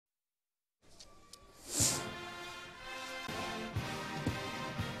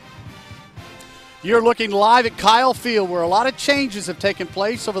You're looking live at Kyle Field, where a lot of changes have taken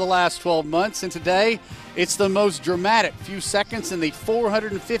place over the last 12 months, and today it's the most dramatic few seconds in the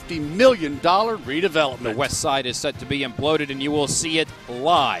 $450 million redevelopment. The west side is set to be imploded, and you will see it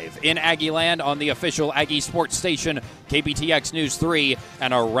live in Aggieland on the official Aggie sports station, KBTX News 3,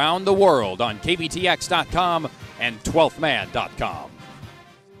 and around the world on KBTX.com and 12thman.com.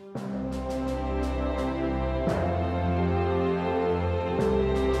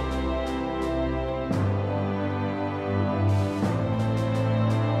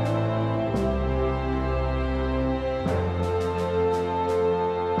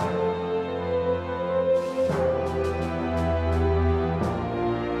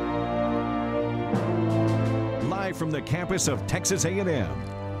 From the campus of Texas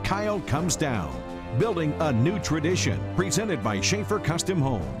A&M, Kyle comes down, building a new tradition, presented by Schaefer Custom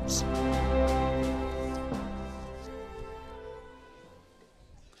Homes.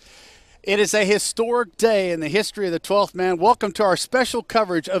 It is a historic day in the history of the 12th Man. Welcome to our special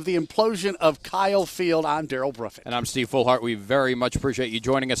coverage of the implosion of Kyle Field. I'm Darrell Bruffett. And I'm Steve Fullhart. We very much appreciate you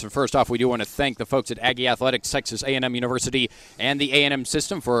joining us. And first off, we do want to thank the folks at Aggie Athletics, Texas A&M University, and the A&M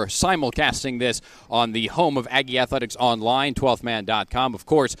system for simulcasting this on the home of Aggie Athletics online, 12thman.com. Of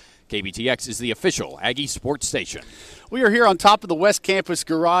course, KBTX is the official Aggie sports station. We are here on top of the West Campus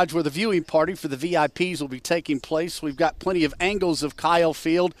garage where the viewing party for the VIPs will be taking place. We've got plenty of angles of Kyle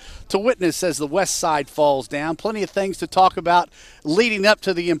Field to witness as the west side falls down. Plenty of things to talk about leading up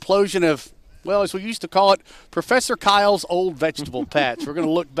to the implosion of, well, as we used to call it, Professor Kyle's old vegetable patch. We're going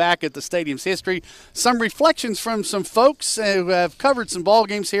to look back at the stadium's history, some reflections from some folks who have covered some ball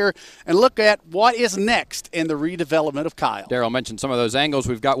games here, and look at what is next in the redevelopment of Kyle. Darrell mentioned some of those angles.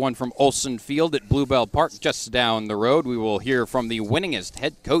 We've got one from Olson Field at Bluebell Park just down the road. We will hear from the winningest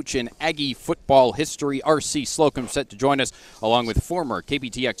head coach in Aggie football history, R.C. Slocum, set to join us, along with former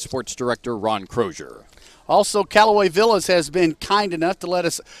KBTX sports director Ron Crozier. Also, Callaway Villas has been kind enough to let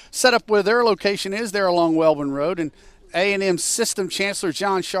us set up where their location is there along Welborn Road. And A&M System Chancellor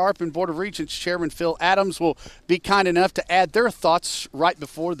John Sharp and Board of Regents Chairman Phil Adams will be kind enough to add their thoughts right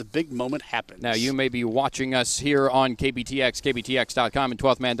before the big moment happens. Now, you may be watching us here on KBTX, KBTX.com, and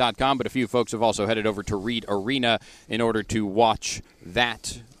 12thman.com, but a few folks have also headed over to Reed Arena in order to watch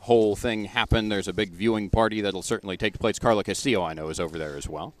that whole thing happen. There's a big viewing party that'll certainly take place. Carla Castillo, I know, is over there as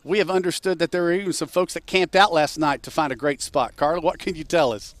well. We have understood that there were even some folks that camped out last night to find a great spot. Carla, what can you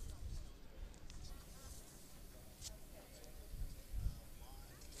tell us?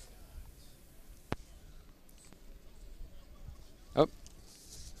 Oh.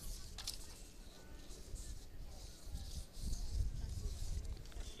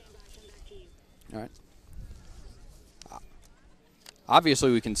 All right.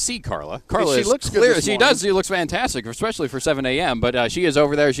 Obviously, we can see Carla. Carla she is looks clear. good this She morning. does. She looks fantastic, especially for 7 a.m. But she is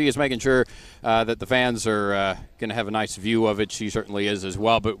over there. She is making sure that the fans are going to have a nice view of it. She certainly is as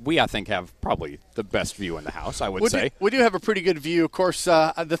well. But we, I think, have probably the best view in the house, I would say. We do have a pretty good view. Of course,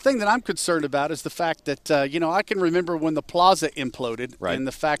 the thing that I'm concerned about is the fact that, I can remember when the plaza imploded. Right. And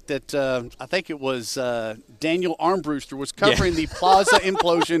the fact that I think it was Daniel Armbruster was covering the plaza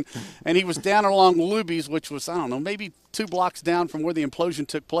implosion, and he was down along Luby's, which was, I don't know, maybe 2 blocks down from where the implosion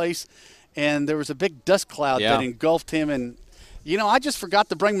took place, and there was a big dust cloud that engulfed him. And, I just forgot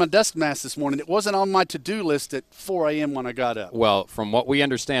to bring my dust mask this morning. It wasn't on my to-do list at 4 a.m. when I got up. Well, from what we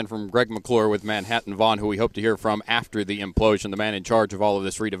understand from Greg McClure with Manhattan Vaughn, who we hope to hear from after the implosion, the man in charge of all of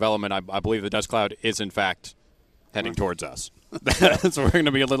this redevelopment, I believe the dust cloud is, in fact, heading towards us. So we're going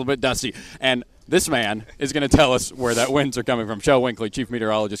to be a little bit dusty. And this man is going to tell us where that winds are coming from. Shel Winkley, Chief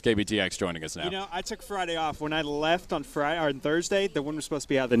Meteorologist, KBTX, joining us now. I took Friday off. When I left on Thursday, the wind was supposed to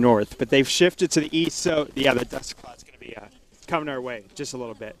be out of the north, but they've shifted to the east. So, the dust cloud's going to be coming our way just a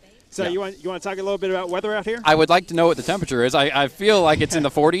little bit. So you want to talk a little bit about weather out here? I would like to know what the temperature is. I feel like it's in the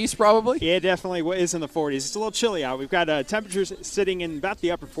 40s probably. Yeah, it definitely is in the 40s. It's a little chilly out. We've got temperatures sitting in about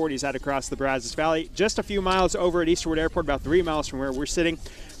the upper 40s out across the Brazos Valley. Just a few miles over at Easterwood Airport, about 3 miles from where we're sitting.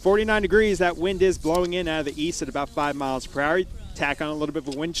 49 degrees. That wind is blowing in out of the east at about 5 miles per hour. Tack on a little bit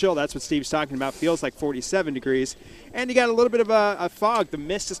of a wind chill. That's what Steve's talking about. Feels like 47 degrees. And you got a little bit of a fog. The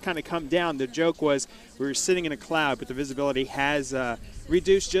mist has kind of come down. The joke was we were sitting in a cloud, but the visibility has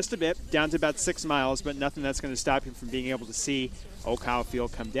reduced just a bit, down to about 6 miles, but nothing that's going to stop you from being able to see Old Kyle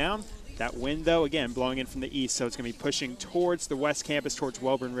Field come down. That wind, though, again, blowing in from the east, so it's going to be pushing towards the West Campus, towards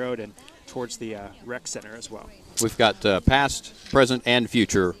Welborn Road, and towards the rec center as well. We've got past, present, and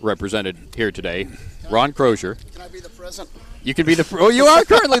future represented here today. Ron Crozier. Can I be the present? You could be the. Oh, you are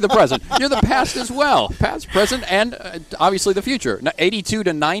currently the present. You're the past as well. Past, present, and obviously the future. Now, 82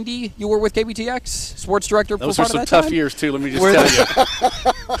 to 90, you were with KBTX, sports director. Those were some tough years too. Let me just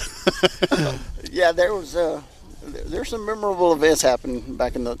tell you. Yeah, there's some memorable events happening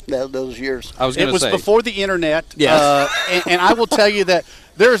back in those years. I was going to say. It was before the internet. Yeah. And I will tell you that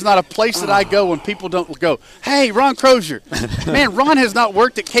there is not a place that I go when people don't go, hey, Ron Crozier. Man, Ron has not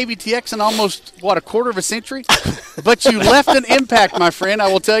worked at KBTX in almost, a quarter of a century? But you left an impact, my friend,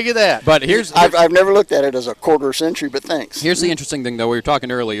 I will tell you that. But I've never looked at it as a quarter century, but thanks. Here's the interesting thing, though. We were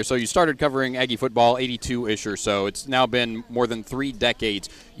talking earlier. So you started covering Aggie football 82-ish or so. It's now been more than 3 decades.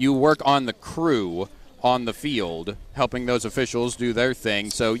 You work on the crew on the field, helping those officials do their thing.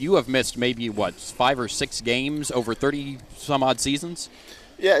 So you have missed maybe, 5 or 6 games over 30-some-odd seasons?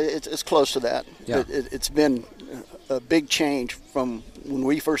 Yeah, it's close to that. Yeah. It's been a big change from when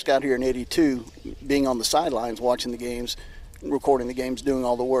we first got here in '82, being on the sidelines, watching the games, recording the games, doing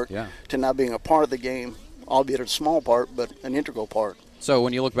all the work, to now being a part of the game, albeit a small part, but an integral part. So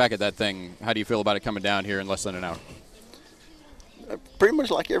when you look back at that thing, how do you feel about it coming down here in less than an hour? Pretty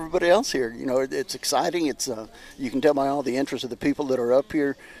much like everybody else here. You know, it's exciting. It's you can tell by all the interest of the people that are up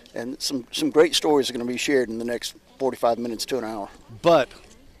here, and some great stories are going to be shared in the next 45 minutes to an hour. But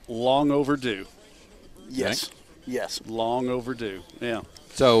long overdue. Yes. Yes. Long overdue. Yeah.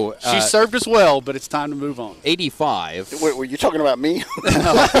 So she served us well, but it's time to move on. 85. Wait, were you talking about me?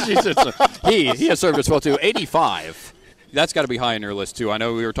 No, he has served us well too. 85. That's got to be high on your list too. I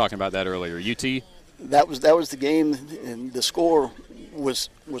know we were talking about that earlier. UT. That was the game, and the score was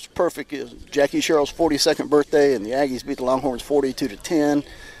perfect. It was Jackie Sherrill's 42nd birthday, and the Aggies beat the Longhorns 42-10.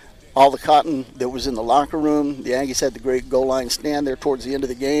 All the cotton that was in the locker room, the Aggies had the great goal line stand there towards the end of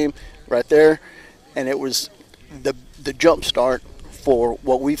the game, right there, and it was the jump start for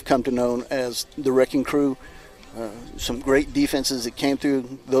what we've come to know as the Wrecking Crew. Some great defenses that came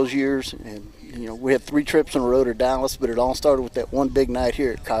through those years, and we had 3 trips in a row to Dallas, but it all started with that one big night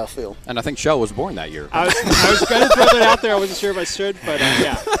here at Kyle Field. And I think Shell was born that year. I was going to throw that out there. I wasn't sure if I should, but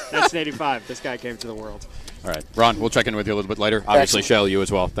yeah, 1985. This guy came to the world. All right, Ron, we'll check in with you a little bit later. Obviously, Excellent. Shell, you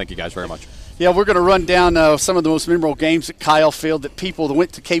as well. Thank you guys very much. Yeah, we're going to run down some of the most memorable games at Kyle Field that people that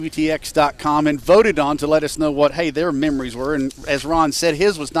went to KBTX.com and voted on to let us know what, their memories were. And as Ron said,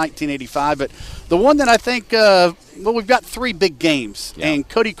 his was 1985. But the one that I think, we've got 3 big games. Yeah. And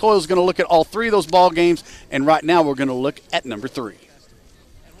Cody Coyle's going to look at all 3 of those ball games. And right now we're going to look at number 3.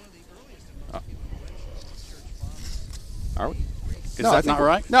 Are we? Is that not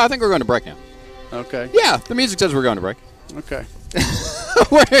right? No, I think we're going to break now. Okay. Yeah, the music says we're going to break. Okay.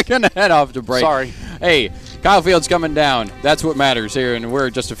 We're going to head off to break. Sorry. Hey, Kyle Field's coming down. That's what matters here, and we're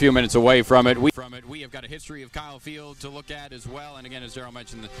just a few minutes away from it. We have got a history of Kyle Field to look at as well, and again, as Darryl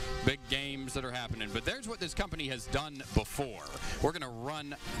mentioned, the big games that are happening. But there's what this company has done before. We're going to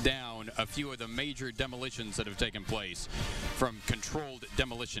run down a few of the major demolitions that have taken place from Controlled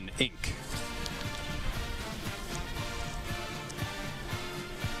Demolition, Inc.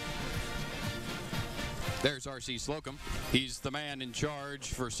 There's R.C. Slocum. He's the man in charge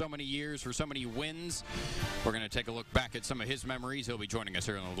for so many years, for so many wins. We're going to take a look back at some of his memories. He'll be joining us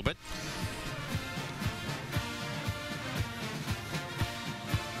here in a little bit.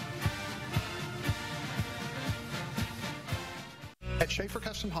 At Schaefer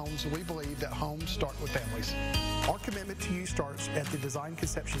Custom Homes, we believe that homes start with families. Our commitment to you starts at the design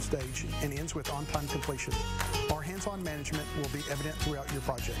conception stage and ends with on-time completion. Our hands-on management will be evident throughout your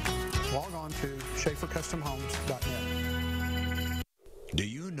project. Log on to SchaeferCustomHomes.net. Do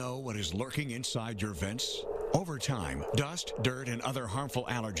you know what is lurking inside your vents? Over time, dust, dirt, and other harmful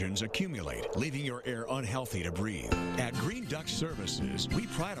allergens accumulate, leaving your air unhealthy to breathe. At Green Duct Services, we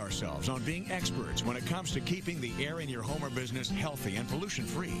pride ourselves on being experts when it comes to keeping the air in your home or business healthy and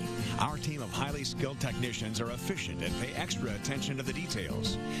pollution-free. Our team of highly skilled technicians are efficient and pay extra attention to the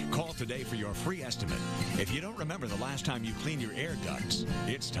details. Call today for your free estimate. If you don't remember the last time you cleaned your air ducts,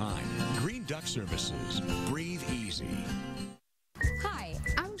 it's time. Green Duct Services. Breathe easy. Hi,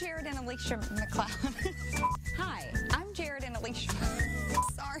 I'm Jared and Alicia McLeod. Hi, I'm Jared and Alicia.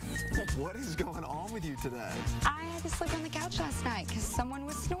 Sorry. What is going on with you today? I had to sleep on the couch last night because someone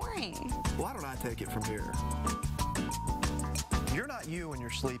was snoring. Why don't I take it from here? You're not you when you're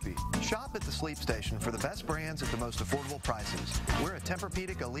sleepy. Shop at the Sleep Station for the best brands at the most affordable prices. We're a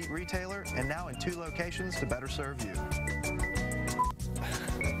Tempur-Pedic elite retailer and now in 2 locations to better serve you.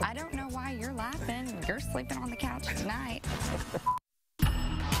 I don't know why you're laughing. You're sleeping on the couch tonight.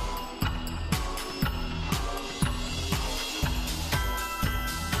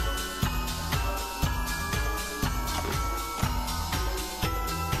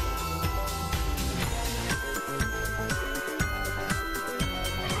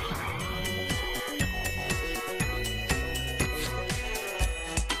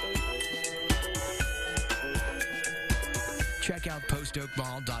 Check out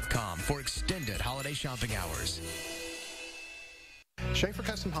postoakmall.com for extended holiday shopping hours. Schaefer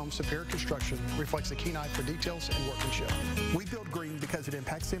Custom Homes Superior Construction reflects a keen eye for details and workmanship. We build green because it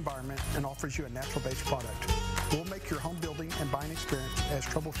impacts the environment and offers you a natural-based product. We'll make your home building and buying experience as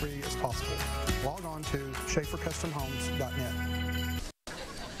trouble-free as possible. Log on to schaefercustomhomes.net.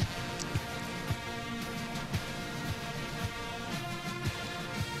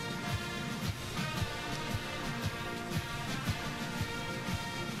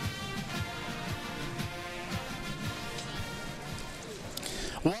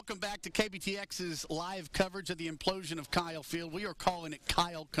 Welcome back to KBTX's live coverage of the implosion of Kyle Field. We are calling it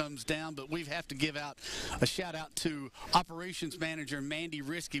Kyle Comes Down, but we have to give out a shout-out to operations manager Mandy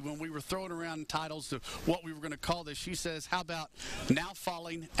Risky. When we were throwing around titles to what we were going to call this, she says, how about Now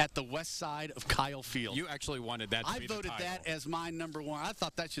Falling at the West Side of Kyle Field? You actually wanted that to be the title. I voted that as my number one. I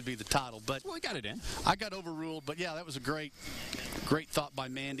thought that should be the title, but well, we got it in. I got overruled, but yeah, that was a great thought by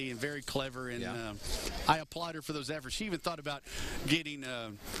Mandy and very clever, and I applaud her for those efforts. She even thought about getting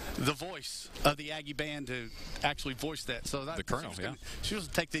the voice of the Aggie band to actually voice that. So that, the Colonel, she was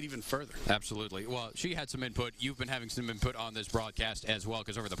to take that even further. Absolutely. Well, she had some input. You've been having some input on this broadcast as well,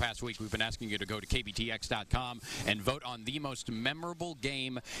 because over the past week we've been asking you to go to KBTX.com and vote on the most memorable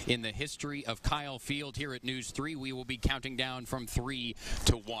game in the history of Kyle Field. Here at News 3, we will be counting down from 3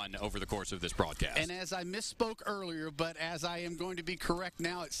 to 1 over the course of this broadcast. And as I misspoke earlier, but as I am going to be correct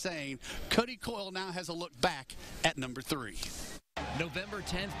now at saying, Cody Coyle now has a look back at number 3. November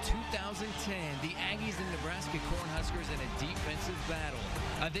 10th, 2010, the Aggies and Nebraska Cornhuskers in a defensive battle.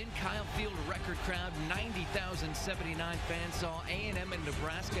 Then Kyle Field record crowd, 90,079 fans saw A&M and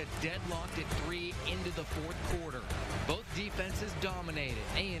Nebraska deadlocked at 3 into the fourth quarter. Both defenses dominated.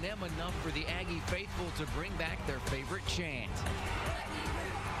 A&M enough for the Aggie faithful to bring back their favorite chant.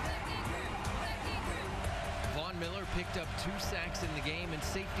 Von Miller picked up 2 sacks in the game, and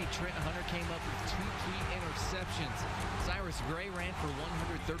safety Trent Hunter came up with 2 key interceptions. Cyrus Gray ran for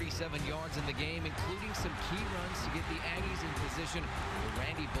 137 yards in the game, including some key runs to get the Aggies in position for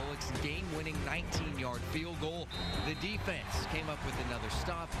Randy Bullock's game-winning 19-yard field goal. The defense came up with another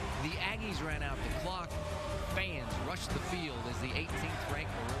stop. The Aggies ran out the clock. Fans rushed the field as the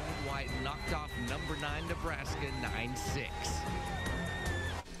 18th-ranked Maroon and White knocked off number 9 Nebraska 9-6.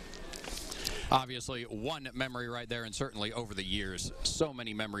 Obviously, one memory right there, and certainly over the years, so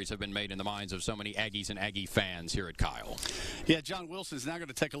many memories have been made in the minds of so many Aggies and Aggie fans here at Kyle. Yeah, John Wilson is now going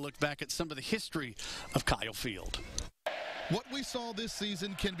to take a look back at some of the history of Kyle Field. What we saw this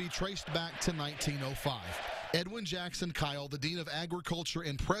season can be traced back to 1905. Edwin Jackson Kyle, the Dean of Agriculture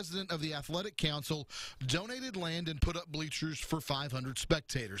and President of the Athletic Council, donated land and put up bleachers for 500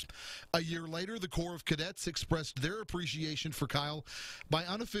 spectators. A year later, the Corps of Cadets expressed their appreciation for Kyle by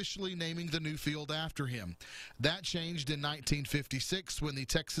unofficially naming the new field after him. That changed in 1956 when the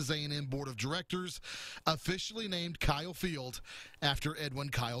Texas A&M Board of Directors officially named Kyle Field after Edwin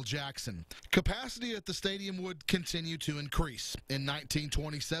Kyle Jackson. Capacity at the stadium would continue to increase. In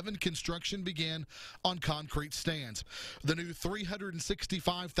 1927, construction began on concrete stands. The new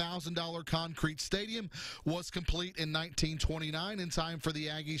 $365,000 concrete stadium was complete in 1929 in time for the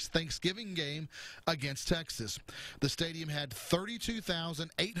Aggies' Thanksgiving game against Texas. The stadium had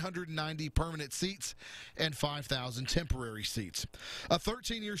 32,890 permanent seats and 5,000 temporary seats. A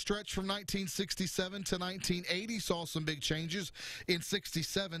 13-year stretch from 1967 to 1980 saw some big changes. In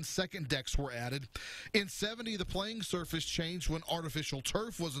 67, second decks were added. In 70, the playing surface changed when artificial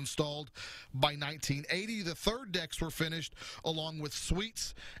turf was installed. By 1980, the third decks were finished, along with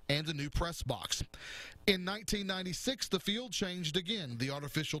suites and a new press box. In 1996, the field changed again. The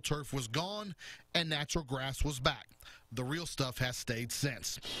artificial turf was gone and natural grass was back. The real stuff has stayed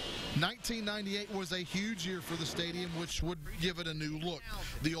since. 1998 was a huge year for the stadium, which would give it a new look.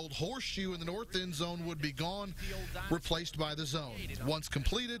 The old horseshoe in the north end zone would be gone, replaced by the zone. Once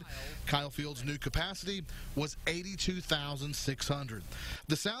completed, Kyle Field's new capacity was 82,600.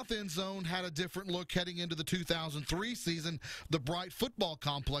 The south end zone had a different look heading into the 2003 season. The Bright Football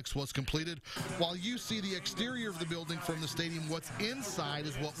Complex was completed. While you see the exterior of the building from the stadium, what's inside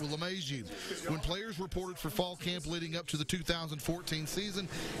is what will amaze you. When players reported for fall camp leading up to the 2014 season,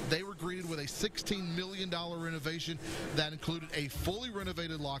 they were greeted with a $16 million renovation that included a fully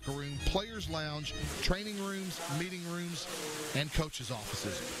renovated locker room, players' lounge, training rooms, meeting rooms, and coaches'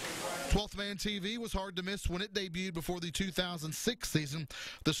 offices. 12th Man TV was hard to miss when it debuted before the 2006 season.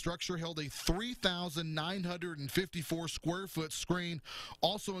 The structure held a 3,954 square foot screen.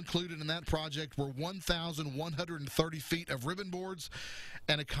 Also included in that project were 1,130 feet of ribbon boards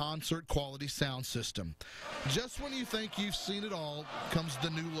and a concert quality sound system. Just when you think you've seen it all comes the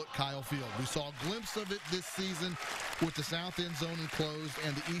new look Kyle Field. We saw a glimpse of it this season with the south end zone enclosed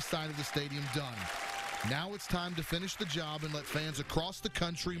and the east side of the stadium done. Now it's time to finish the job and let fans across the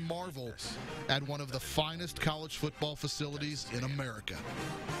country marvel at one of the finest college football facilities in America.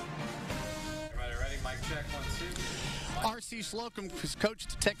 Everybody ready? Mic check, 1, 2. R.C. Slocum has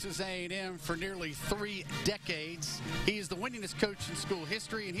coached Texas A&M for nearly 3 decades. He is the winningest coach in school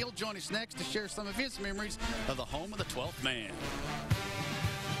history, and he'll join us next to share some of his memories of the home of the 12th man.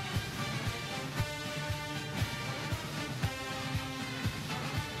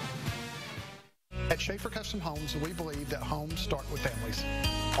 At Schaefer Custom Homes, we believe that homes start with families.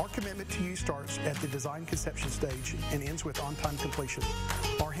 Our commitment to you starts at the design conception stage and ends with on-time completion.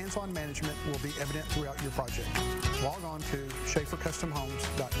 Our hands-on management will be evident throughout your project. Log on to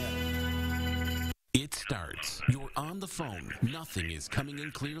SchaeferCustomHomes.net. It starts. You're on the phone. Nothing is coming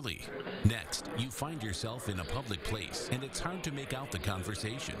in clearly. Next, you find yourself in a public place, and it's hard to make out the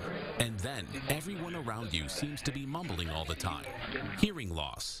conversation. And then, everyone around you seems to be mumbling all the time. Hearing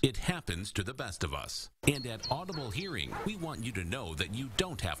loss. It happens to the best of us. And at Audible Hearing, we want you to know that you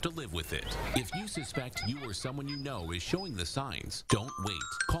don't have to live with it. If you suspect you or someone you know is showing the signs, don't wait.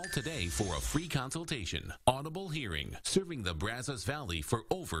 Call today for a free consultation. Audible Hearing, serving the Brazos Valley for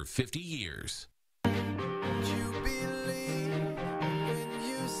over 50 years. You believe when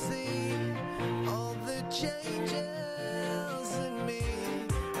you see all the changes in me.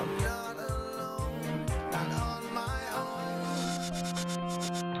 I'm not alone, not on my own.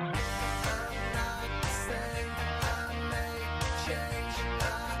 I'm not the same, I make change. I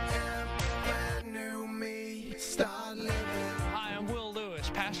am brand new me. Start living. Hi, I'm Will Lewis,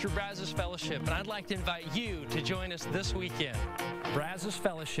 pastor of Brazos Fellowship, and I'd like to invite you to join us this weekend.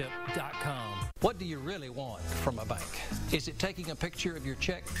 BrazosFellowship.com. What do you really want from a bank? Is it taking a picture of your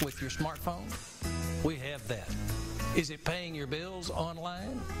check with your smartphone? We have that. Is it paying your bills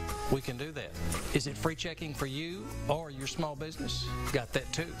online? We can do that. Is it free checking for you or your small business? Got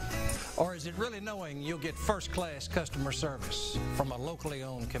that too. Or is it really knowing you'll get first-class customer service from a locally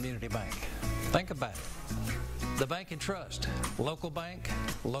owned community bank? Think about it. The bank and trust. Local bank,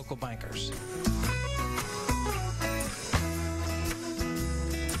 local bankers.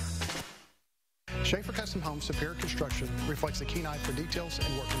 Schaefer Custom Homes Superior Construction reflects a keen eye for details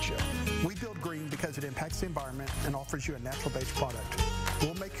and workmanship. We build green because it impacts the environment and offers you a natural-based product.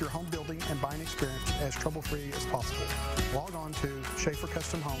 We'll make your home building and buying experience as trouble-free as possible. Log on to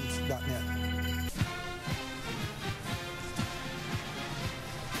SchaeferCustomHomes.net.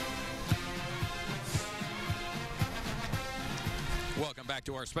 Welcome back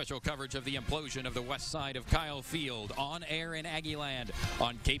to our special coverage of the implosion of the west side of Kyle Field, on air in Aggieland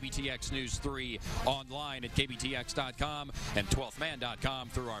on KBTX News 3, online at KBTX.com and 12thman.com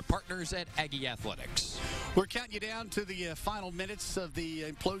through our partners at Aggie Athletics. We're counting you down to the final minutes of the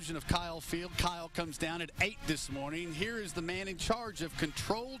implosion of Kyle Field. Kyle comes down at 8 this morning. Here is the man in charge of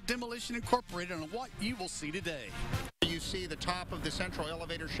Controlled Demolition Incorporated on what you will see today. You see the top of the central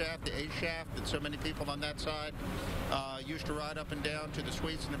elevator shaft, the A shaft that so many people on that side used to ride up and down to the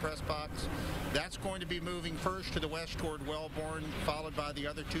suites in the press box. That's going to be moving first to the west toward Wellborn, followed by the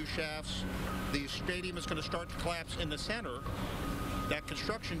other 2 shafts. The stadium is going to start to collapse in the center, that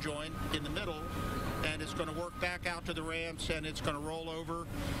construction joint in the middle, and it's going to work back out to the ramps, and it's going to roll over.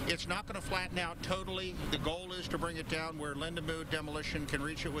 It's not going to flatten out totally. The goal is to bring it down where Lindenmood Demolition can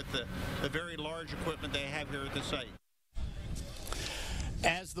reach it with the very large equipment they have here at the site.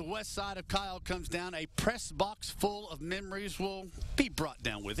 As the west side of Kyle comes down, a press box full of memories will be brought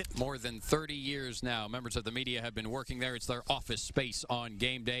down with it. More than 30 years now, members of the media have been working there. It's their office space on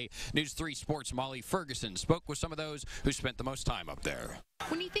game day. News 3 Sports' Molly Ferguson spoke with some of those who spent the most time up there.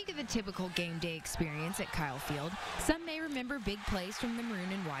 When you think of the typical game day experience at Kyle Field, some may remember big plays from the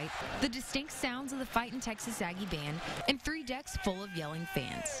maroon and white, the distinct sounds of the Fightin' Texas Aggie band, and 3 decks full of yelling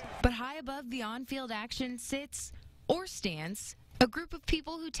fans. But high above the on-field action sits, or stands, a group of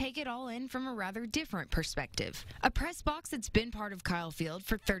people who take it all in from a rather different perspective. A press box that's been part of Kyle Field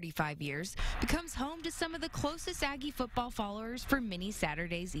for 35 years becomes home to some of the closest Aggie football followers for many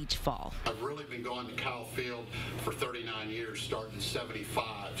Saturdays each fall. I've really been going to Kyle Field for 39 years, starting in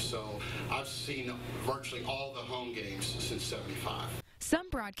 75, so I've seen virtually all the home games since 75. Some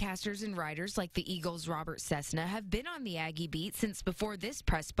broadcasters and writers like the Eagles' Robert Cessna have been on the Aggie beat since before this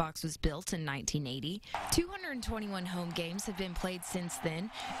press box was built in 1980. 221 home games have been played since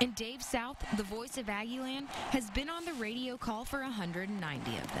then, and Dave South, the voice of Aggieland, has been on the radio call for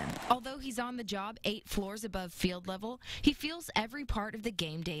 190 of them. Although he's on the job 8 floors above field level, he feels every part of the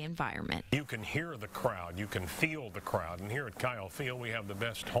game day environment. You can hear the crowd, you can feel the crowd, and here at Kyle Field we have the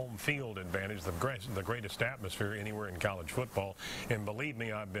best home field advantage, the greatest atmosphere anywhere in college football, and believe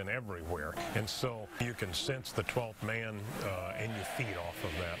me, I've been everywhere, and so you can sense the 12th man and you feed off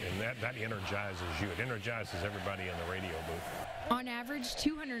of that, and that energizes you. It energizes everybody in the radio booth. On average,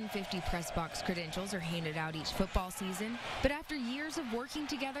 250 press box credentials are handed out each football season, but after years of working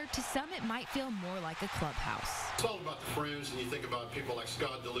together, to some it might feel more like a clubhouse. It's all about the friends, and you think about people like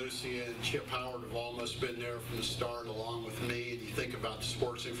Scott DeLucia and Chip Howard have almost been there from the start along with me, and you think about the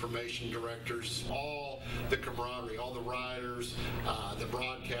sports information directors, all the camaraderie, all the writers, the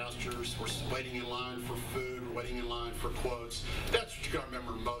broadcasters. We're waiting in line for food, we're waiting in line for quotes. That's what you're going to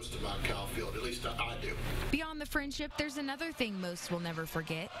remember most about Kyle Field, at least I do. Beyond the friendship, there's another thing most will never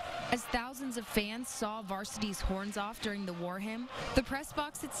forget. As thousands of fans saw varsity's horns off during the war hymn, the press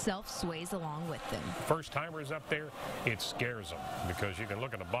box itself sways along with them. First-timers up there, it scares them because you can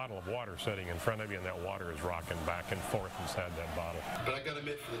look at a bottle of water sitting in front of you and that water is rocking back and forth inside that bottle. But I got to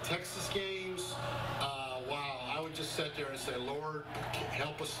admit, for the Texas games, wow, I would just sit there and say, Lord,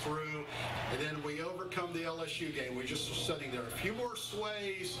 help us through. And then we overcome the LSU game. We just were sitting there. A few more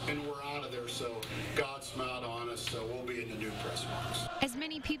sways, and we're out of there. So God smiled on us, so we'll be in the new press box. As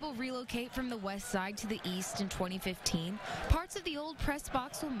many people relocate from the west side to the east in 2015, parts of the old press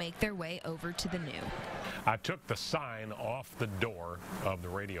box will make their way over to the new. I took the sign off the door of the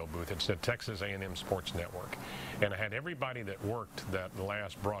radio booth. It said Texas A&M Sports Network. And I had everybody that worked that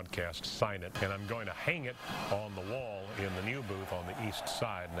last broadcast sign it. And I'm going to hang it on the wall in the new booth on the east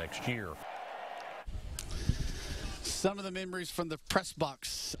side next year. Some of the memories from the press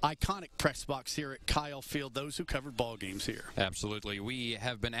box, iconic press box here at Kyle Field, those who covered ball games here. Absolutely. We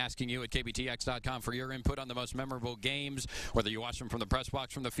have been asking you at KBTX.com for your input on the most memorable games, whether you watch them from the press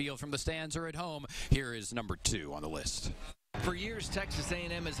box, from the field, from the stands, or at home. Here is number 2 on the list. For years, Texas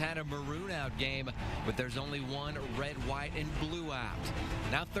A&M has had a maroon out game, but there's only one red, white, and blue out.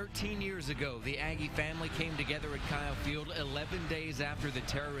 Now, 13 years ago, the Aggie family came together at Kyle Field 11 days after the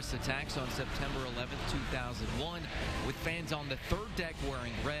terrorist attacks on September 11, 2001, with fans on the third deck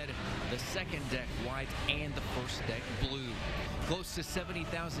wearing red, the second deck white, and the first deck blue. Close to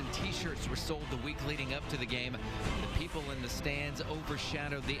 70,000 T-shirts were sold the week leading up to the game. The people in the stands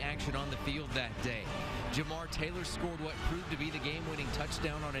overshadowed the action on the field that day. Jamar Taylor scored what proved to be the game-winning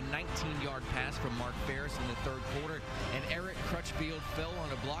touchdown on a 19-yard pass from Mark Ferris in the third quarter, and Eric Crutchfield fell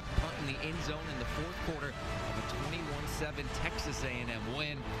on a blocked punt in the end zone in the fourth quarter of a 21-7 Texas A&M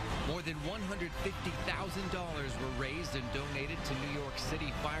win. More than $150,000 were raised and donated to New York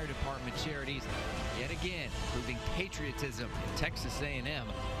City Fire Department charities, yet again proving patriotism and Texas A&M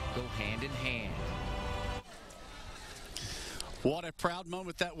go hand in hand. What a proud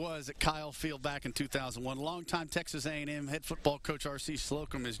moment that was at Kyle Field back in 2001. Longtime Texas A&M head football coach R.C.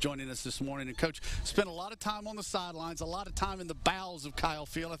 Slocum is joining us this morning. And, Coach, spent a lot of time on the sidelines, a lot of time in the bowels of Kyle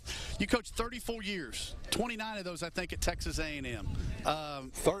Field. You coached 34 years, 29 of those, I think, at Texas A&M.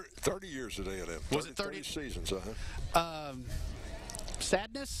 30 years at A&M. Was it 30 seasons?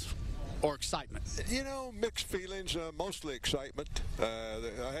 Sadness or excitement? You know, mixed feelings, mostly excitement.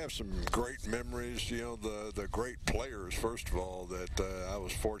 I have some great memories, you know, the great players, first of all, that I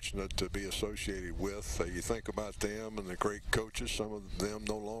was fortunate to be associated with. You think about them and the great coaches, some of them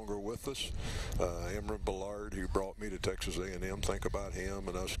no longer with us. Emra Ballard, who brought me to Texas A&M, think about him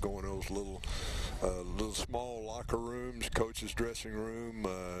and us going to those little small locker rooms, coach's dressing room,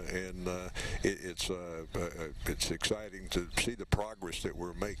 and it's exciting to see the progress that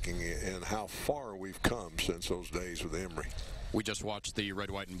we're making and how far we've come since those days with Emory. We just watched the red,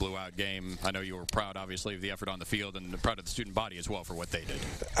 white, and blue out game. I know you were proud, obviously, of the effort on the field and proud of the student body as well for what they did.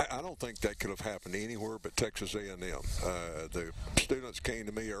 I don't think that could have happened anywhere but Texas A&M. The students came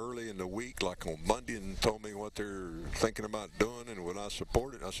to me early in the week, like on Monday, and told me what they're thinking about doing and would I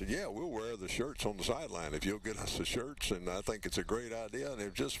support it. I said, yeah, we'll wear the shirts on the sideline if you'll get us the shirts, and I think it's a great idea, and they're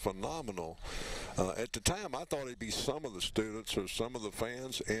just phenomenal. At the time, I thought it'd be some of the students or some of the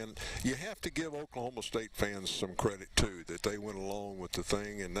fans, and you have to give Oklahoma State fans some credit, too, that they went along with the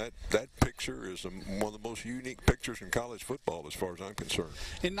thing, and that picture is one of the most unique pictures in college football as far as I'm concerned.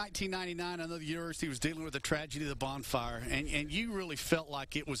 In 1999, I know the university was dealing with the tragedy of the bonfire, and you really felt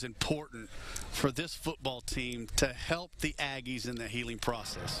like it was important for this football team to help the Aggies in the healing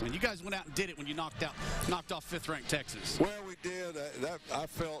process. And you guys went out and did it when you knocked off fifth-ranked Texas. Well, we did. I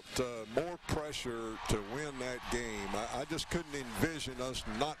felt more pressure to win that game. I just couldn't envision us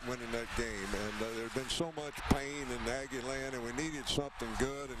not winning that game. And there had been so much pain in Aggie land, and we needed something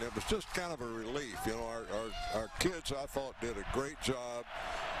good, and it was just kind of a relief. You know, our kids, I thought, did a great job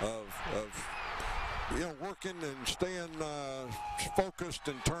of working and staying focused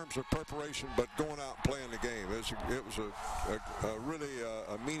in terms of preparation, but going out and playing the game. It was a really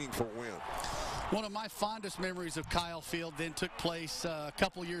meaningful win. One of my fondest memories of Kyle Field then took place a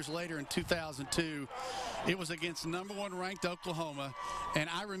couple years later in 2002. It was against #1 ranked Oklahoma, and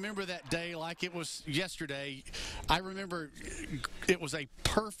I remember that day like it was yesterday. I remember it was a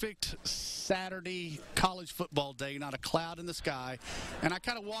perfect Saturday college football day, not a cloud in the sky, and I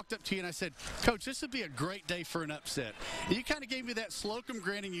kind of walked up to you and I said, Coach, this would be a great day for an upset. And you kind of gave me that Slocum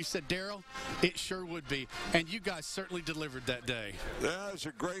grin and you said, Darryl, it sure would be, and you guys certainly delivered that day. Yeah, it's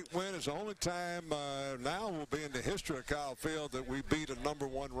a great win. It's the only time now will be in the history of Kyle Field that we beat a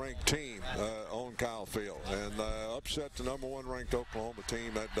 #1 ranked team on Kyle Field, and upset the #1 ranked Oklahoma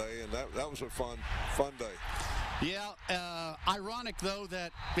team that day, and that was a fun day. Yeah, ironic, though,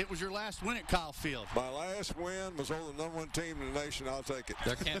 that it was your last win at Kyle Field. My last win was over the #1 team in the nation. I'll take it.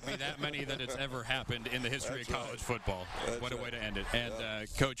 There can't be that many that it's ever happened in the history of college football. What a way to end it. And,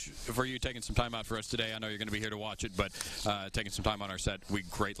 Coach, for you taking some time out for us today, I know you're going to be here to watch it, but taking some time on our set, we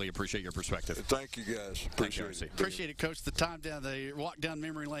greatly appreciate your perspective. Thank you, guys. Appreciate it. Appreciate it, Coach. The walk down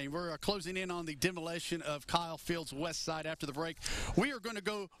memory lane. We're closing in on the demolition of Kyle Field's west side after the break. We are going to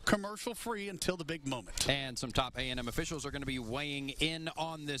go commercial-free until the big moment. And some top A&M officials are going to be weighing in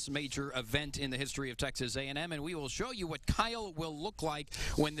on this major event in the history of Texas A&M, and we will show you what Kyle will look like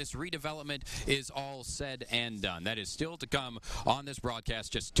when this redevelopment is all said and done. That is still to come on this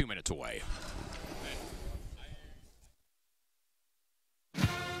broadcast, just 2 minutes away.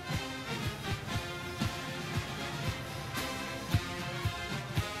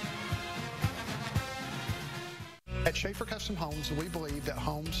 At Schaefer Custom Homes, we believe that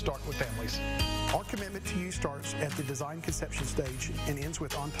homes start with families. Our commitment to you starts at the design conception stage and ends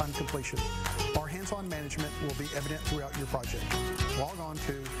with on-time completion. Our hands-on management will be evident throughout your project. Log on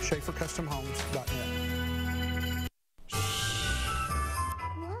to SchaeferCustomHomes.net.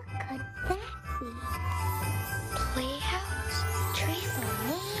 What could that be? Playhouse?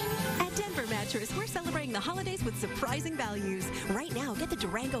 Trampoline? At Denver Mattress, we're celebrating the holidays with surprising values. Right now, get the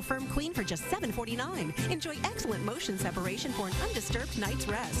Durango Firm Queen for just $749. Enjoy excellent motion separation for an undisturbed night's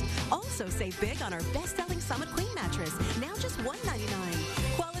rest. Also save big on our best-selling Summit Queen mattress, now just $199.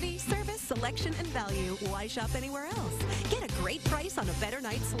 Quality, service, selection, and value. Why shop anywhere else? Get a great price on a better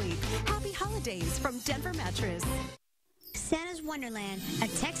night's sleep. Happy holidays from Denver Mattress. Santa's Wonderland, a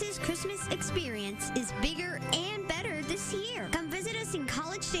Texas Christmas experience, is bigger and better this year. Come visit us in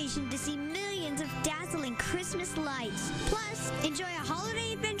College Station to see millions of dazzling Christmas lights. Plus, enjoy a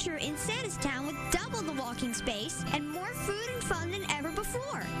holiday adventure in Santa's Town with double the walking space and more food and fun than ever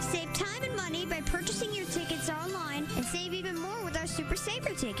before. Save time and money by purchasing your tickets online and save even more with our Super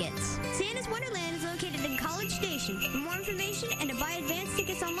Saver tickets. Santa's Wonderland is located in College Station. For more information and to buy advance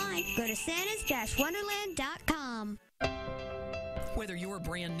tickets online, go to santas-wonderland.com. Whether you're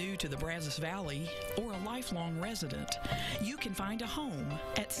brand new to the Brazos Valley or a lifelong resident, you can find a home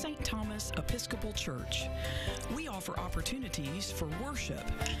at St. Thomas Episcopal Church. We offer opportunities for worship,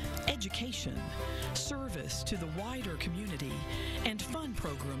 education, service to the wider community, and fun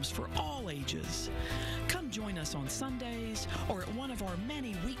programs for all ages. Come join us on Sundays or at one of our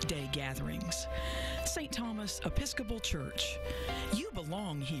many weekday gatherings. St. Thomas Episcopal Church. You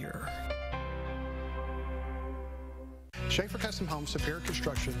belong here. Schaefer Custom Homes Superior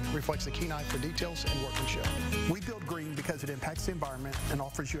Construction reflects a keen eye for details and workmanship. We build green because it impacts the environment and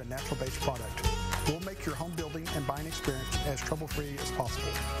offers you a natural-based product. We'll make your home building and buying experience as trouble-free as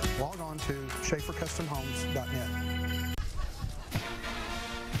possible. Log on to SchaeferCustomHomes.net.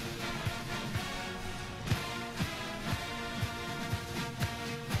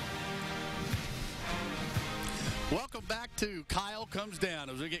 Welcome back to Kyle Comes Down.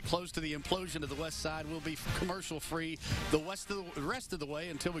 As we get close to the implosion of the west side, we'll be commercial-free the rest of the way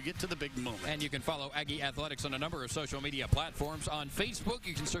until we get to the big moment. And you can follow Aggie Athletics on a number of social media platforms. On Facebook,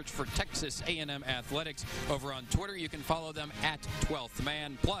 you can search for Texas A&M Athletics. Over on Twitter, you can follow them at 12th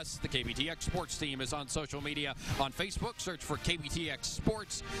Man. Plus, the KBTX sports team is on social media. On Facebook, search for KBTX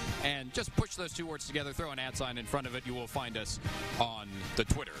Sports, and just push those two words together, throw an @ sign in front of it. You will find us on the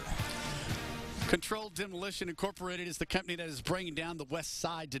Twitter. Controlled Demolition Incorporated is the company that is bringing down the west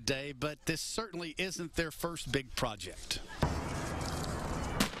side today, but this certainly isn't their first big project.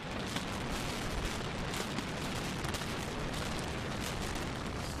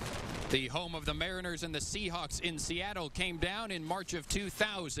 The home of the Mariners and the Seahawks in Seattle came down in March of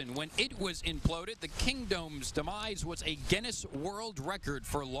 2000. When it was imploded, the Kingdom's demise was a Guinness World Record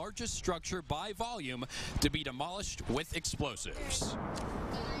for largest structure by volume to be demolished with explosives.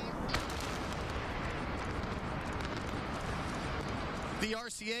 The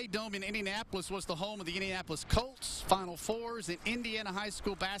RCA Dome in Indianapolis was the home of the Indianapolis Colts, Final Fours, and Indiana High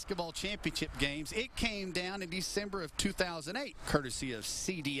School basketball championship games. It came down in December of 2008, courtesy of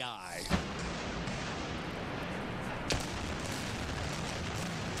CDI.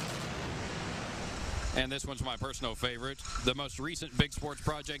 And this one's my personal favorite. The most recent big sports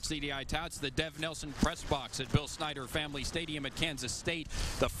project CDI touts, the Dev Nelson Press Box at Bill Snyder Family Stadium at Kansas State.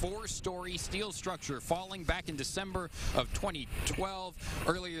 The 4-story steel structure falling back in December of 2012.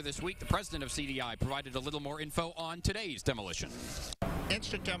 Earlier this week, the president of CDI provided a little more info on today's demolition.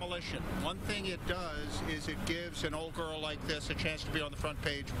 Instant demolition. One thing it does is it gives an old girl like this a chance to be on the front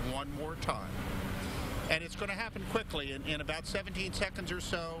page one more time. And it's going to happen quickly. In about 17 seconds or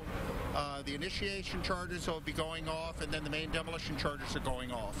so, the initiation charges will be going off, and then the main demolition charges are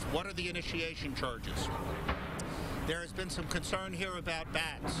going off. What are the initiation charges? There has been some concern here about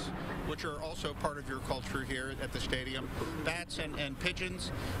bats, which are also part of your culture here at the stadium. Bats and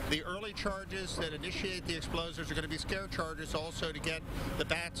pigeons. The early charges that initiate the explosives are going to be scare charges also to get the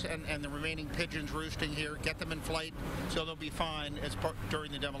bats and the remaining pigeons roosting here, get them in flight so they'll be fine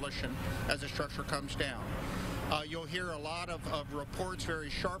during the demolition as the structure comes down. You'll hear a lot of reports,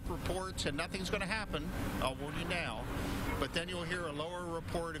 very sharp reports, and nothing's going to happen. I'll warn you now. But then you'll hear a lower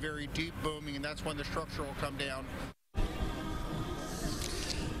report, a very deep booming, and that's when the structure will come down.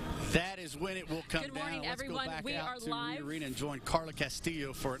 That is when it will come down. Good morning, Let's everyone. go back We out are to live. Reed Arena and join Carla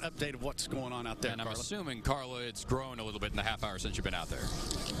Castillo for an update of what's going on out there. And I'm Carla. assuming, Carla, it's grown a little bit in the half hour since you've been out there.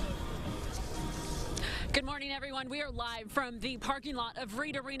 Good morning, everyone. We are live from the parking lot of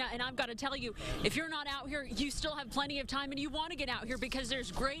Reed Arena, and I've got to tell you, if you're not out here, you still have plenty of time, and you want to get out here because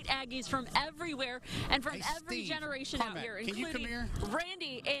there's great Aggies from everywhere and from every generation out here, including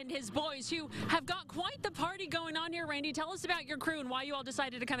Randy and his boys, who have got quite the party going on here. Randy, tell us about your crew and why you all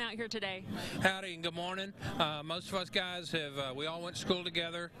decided to come out here today. Howdy and good morning. Most of us guys we all went to school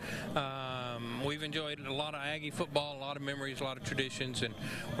together. We've enjoyed a lot of Aggie football, a lot of memories, a lot of traditions, and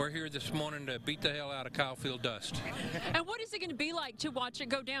we're here this morning to beat the hell out of Kyle Field dust. And what is it going to be like to watch it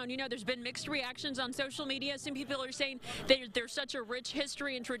go down? You know, there's been mixed reactions on social media. Some people are saying there's such a rich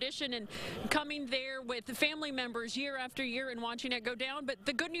history and tradition, and coming there with the family members year after year and watching it go down. But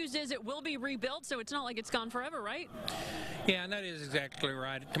the good news is it will be rebuilt, so it's not like it's gone forever, right? Yeah, and that is exactly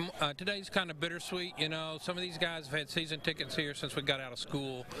right. Today's kind of bittersweet. You know, some of these guys have had season tickets here since we got out of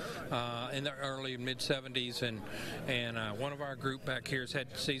school in the early mid-'70s, and one of our group back here has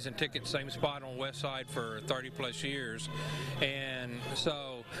had season tickets, same spot on the west side for 30-plus years, and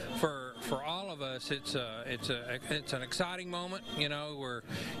so for all of us, it's an exciting moment. You know, we're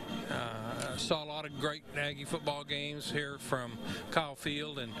saw a lot of great Aggie football games here from Kyle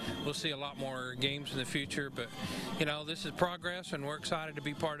Field, and we'll see a lot more games in the future. But you know, this is progress, and we're excited to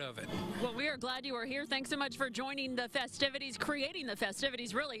be part of it. Well, we are glad you are here. Thanks so much for joining the festivities, creating the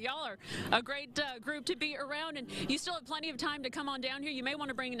festivities. Really, y'all are a great group to be around, and you still have plenty of time to come on down here. You may want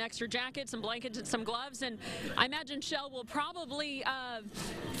to bring an extra jacket, some blankets, and some gloves, and I imagine Shell will probably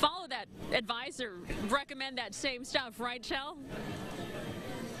follow that advice or recommend that same stuff, right, Shell?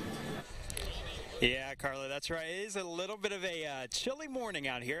 Yeah, Carla, that's right. It is a little bit of a chilly morning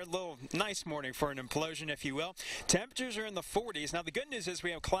out here. A little nice morning for an implosion, if you will. Temperatures are in the 40s. Now, the good news is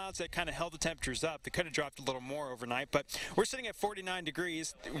we have clouds that kind of held the temperatures up. They could have dropped a little more overnight, but we're sitting at 49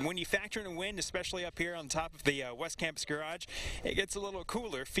 degrees. When you factor in a wind, especially up here on top of the West Campus Garage, it gets a little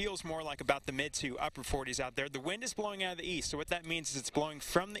cooler. Feels more like about the mid to upper 40s out there. The wind is blowing out of the east, so what that means is it's blowing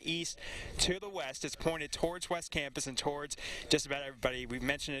from the east to the west. It's pointed towards West Campus and towards just about everybody. We've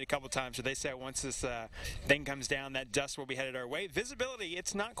mentioned it a couple times, so they say once this thing comes down, that dust will be headed our way. Visibility,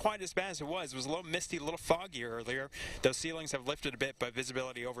 it's not quite as bad as it was. It was a little misty, a little foggy earlier. Those ceilings have lifted a bit, but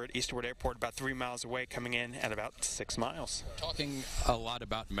visibility over at Eastwood Airport about 3 miles away, coming in at about 6 miles. Talking a lot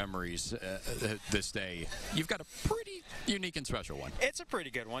about memories this day, you've got a pretty unique and special one. It's a pretty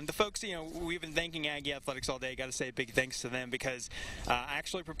good one. The folks, we've been thanking Aggie Athletics all day. Got to say a big thanks to them because I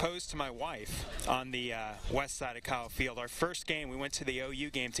actually proposed to my wife on the west side of Kyle Field. Our first game, we went to the OU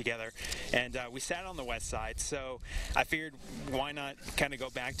game together, and we sat on the west side, so I figured why not kind of go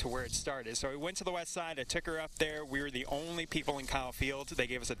back to where it started. So we went to the west side. I took her up there. We were the only people in Kyle Field. They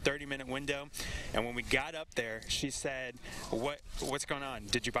gave us a 30-minute window, and when we got up there, she said, what's going on?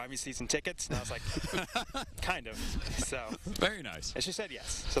 Did you buy me season tickets? And I was like, kind of. So very nice. And she said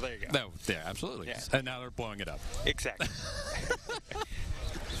yes. So there you go. No, yeah, absolutely. Yeah. And now they're blowing it up. Exactly.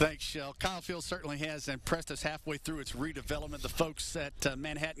 Thanks, Shell. Kyle Field certainly has impressed us halfway through its redevelopment. The folks at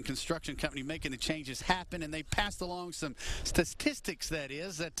Manhattan Construction Company making the changes happen, and they passed along some statistics, that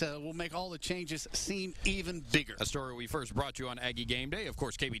will make all the changes seem even bigger. A story we first brought you on Aggie Game Day. Of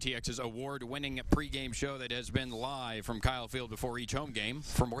course, KBTX's award-winning pregame show that has been live from Kyle Field before each home game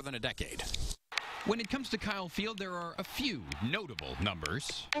for more than a decade. When it comes to Kyle Field, there are a few notable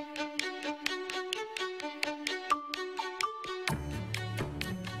numbers.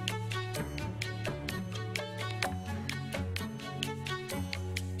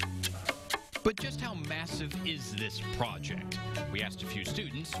 But just how massive is this project? We asked a few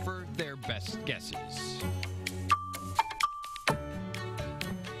students for their best guesses.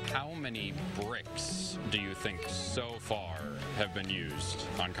 How many bricks do you think so far have been used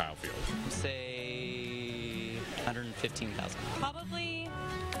on Kyle Field? Say 115,000. Probably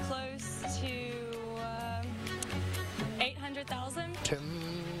close to 800,000.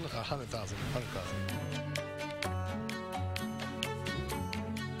 100,000.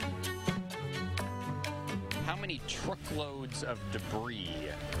 How many truckloads of debris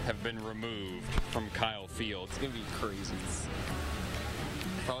have been removed from Kyle Field? It's going to be crazy.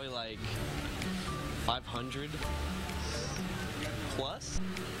 Probably like 500 plus?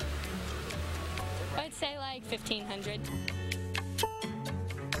 I'd say like 1,500.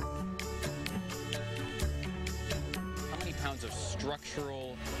 How many pounds of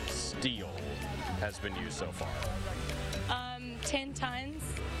structural steel has been used so far? 10 tons.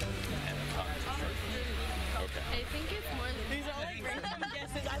 Okay. I think it's more than these are like random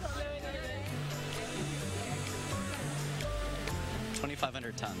guesses. I don't know anything.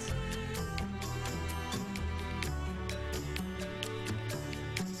 2,500 tons.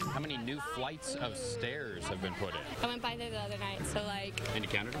 How many new flights of stairs have been put in? I went by there the other night, so like. And you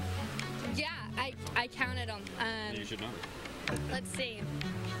counted them? Yeah, I counted them. You should know. Let's see.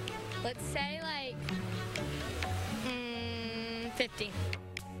 Let's say like 50.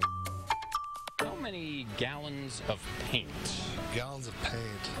 How many gallons of paint? Gallons of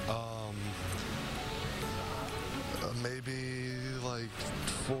paint. Maybe like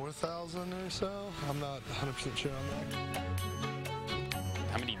 4,000 or so. I'm not 100% sure on that.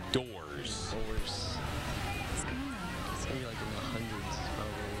 How many doors? It's gonna be like in the hundreds,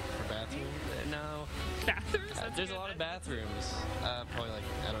 probably, for bathrooms. No. Bathrooms? There's a lot of bathrooms. Probably like,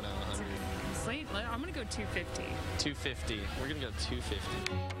 I don't know, 100. Sweet. I'm gonna go 250. 250. We're gonna go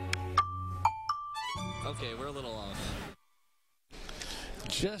 250. Okay, we're a little off.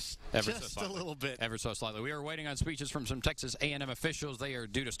 Just a little bit. Ever so slightly. We are waiting on speeches from some Texas A&M officials. They are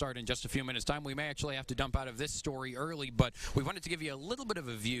due to start in just a few minutes' time. We may actually have to dump out of this story early, but we wanted to give you a little bit of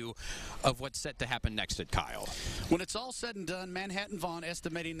a view of what's set to happen next at Kyle. When it's all said and done, Manhattan Vaughn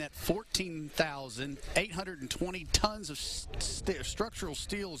estimating that 14,820 tons of structural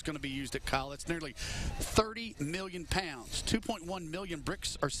steel is going to be used at Kyle. That's nearly 30 million pounds. 2.1 million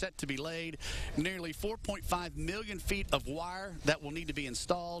bricks are set to be laid. Nearly 4.5 million feet of wire that will need to be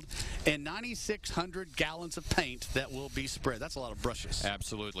installed, and 9,600 gallons of paint that will be spread. That's a lot of brushes.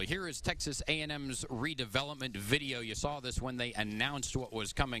 Absolutely. Here is Texas A&M's redevelopment video. You saw this when they announced what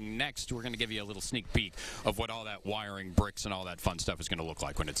was coming next. We're going to give you a little sneak peek of what all that wiring, bricks, and all that fun stuff is going to look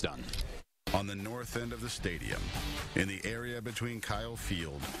like when it's done. On the north end of the stadium, in the area between Kyle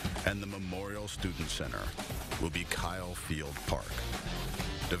Field and the Memorial Student Center, will be Kyle Field Park.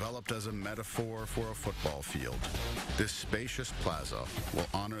 Developed as a metaphor for a football field, this spacious plaza will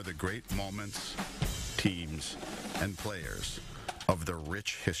honor the great moments, teams, and players of the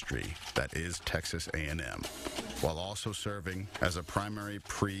rich history that is Texas A&M, while also serving as a primary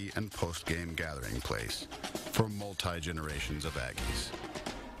pre- and post-game gathering place for multi-generations of Aggies.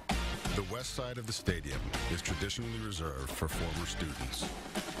 The west side of the stadium is traditionally reserved for former students,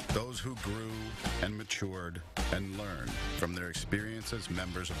 those who grew and matured and learned from their experience as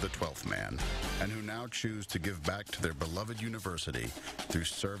members of the 12th Man, and who now choose to give back to their beloved university through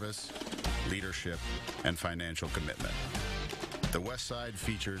service, leadership, and financial commitment. The west side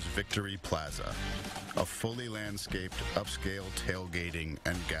features Victory Plaza, a fully landscaped, upscale tailgating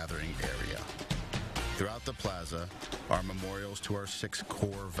and gathering area. Throughout the plaza are memorials to our 6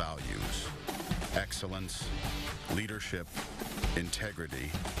 core values: excellence, leadership,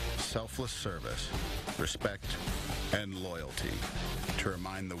 integrity, selfless service, respect, and loyalty, to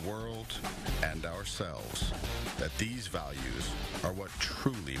remind the world and ourselves that these values are what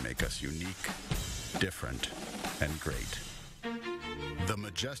truly make us unique, different, and great. The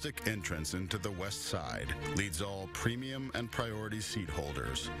majestic entrance into the west side leads all premium and priority seat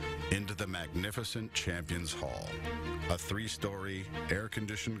holders into the magnificent Champions Hall, a 3-story,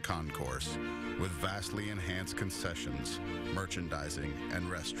 air-conditioned concourse with vastly enhanced concessions, merchandising, and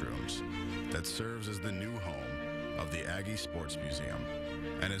restrooms that serves as the new home of the Aggie Sports Museum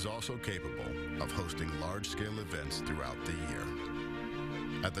and is also capable of hosting large-scale events throughout the year.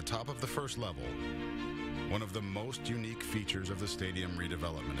 At the top of the first level, one of the most unique features of the stadium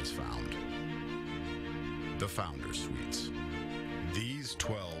redevelopment is found: the Founders Suites. These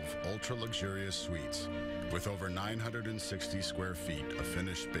 12 ultra-luxurious suites, with over 960 square feet of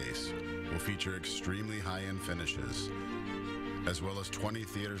finished space, will feature extremely high-end finishes, as well as 20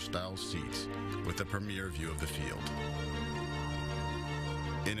 theater-style seats with a premier view of the field.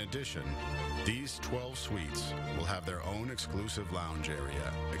 In addition, these 12 suites will have their own exclusive lounge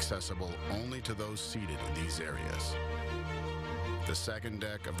area, accessible only to those seated in these areas. The second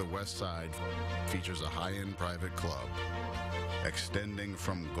deck of the west side features a high-end private club, extending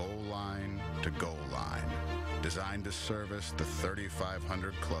from goal line to goal line, designed to service the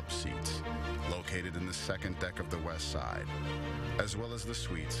 3,500 club seats located in the second deck of the west side, as well as the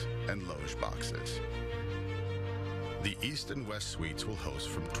suites and loge boxes. The East and West suites will host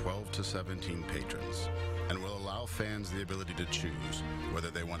from 12 to 17 patrons and will allow fans the ability to choose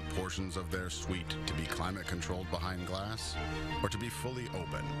whether they want portions of their suite to be climate controlled behind glass or to be fully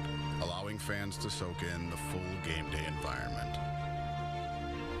open, allowing fans to soak in the full game day environment.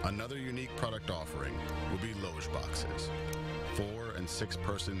 Another unique product offering will be loge boxes, 4- and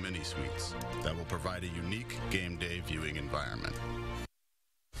 6-person mini suites that will provide a unique game day viewing environment.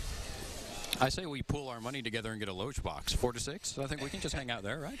 I say we pool our money together and get a loge box. 4 to 6. I think we can just hang out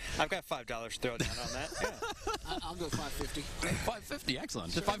there, right? I've got $5 throw down on that. Yeah. I'll go $5.50. $5.50,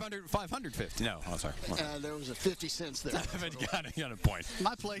 excellent. Sure. 550. No, oh, sorry. There was a 50 cents there. got a point.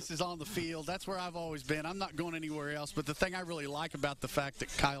 My place is on the field. That's where I've always been. I'm not going anywhere else. But the thing I really like about the fact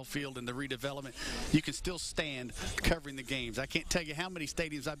that Kyle Field and the redevelopment, you can still stand covering the games. I can't tell you how many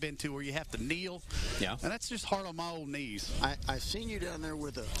stadiums I've been to where you have to kneel. Yeah. And that's just hard on my old knees. I've seen you down there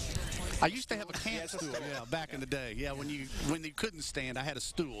with a... I used to have a camp stool, back in the day. Yeah, when you couldn't stand, I had a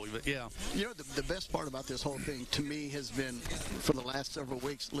stool. But yeah. You know, the best part about this whole thing to me has been, for the last several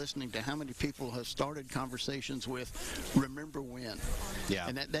weeks, listening to how many people have started conversations with "Remember when?" Yeah.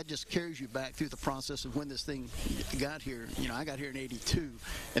 And that just carries you back through the process of when this thing got here. You know, I got here in '82,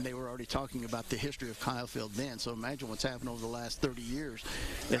 and they were already talking about the history of Kyle Field then. So imagine what's happened over the last 30 years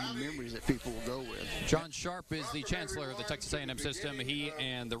and the memories that people will go with. John Sharp is the chancellor of the Texas A&M system. He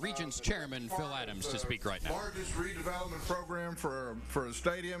and the region's chairman, Phil Adams, to speak right now. Largest redevelopment program for a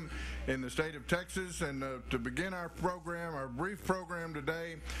stadium in the state of Texas. And to begin our program, our brief program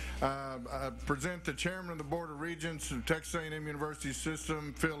today, I present the chairman of the Board of Regents of Texas A&M University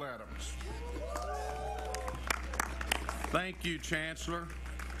System, Phil Adams. Thank you, Chancellor.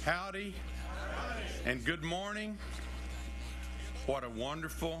 Howdy, and good morning. What a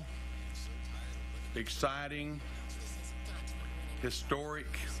wonderful, exciting, historic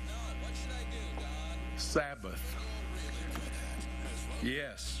Sabbath.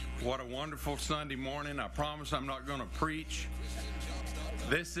 Yes, what a wonderful Sunday morning. I promise I'm not going to preach.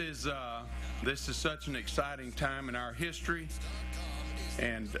 This is such an exciting time in our history,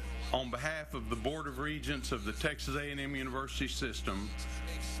 and on behalf of the Board of Regents of the Texas A&M University System,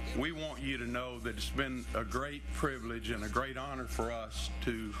 we want you to know that it's been a great privilege and a great honor for us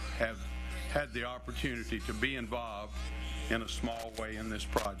to have had the opportunity to be involved in a small way in this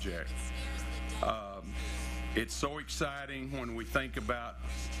project. It's so exciting when we think about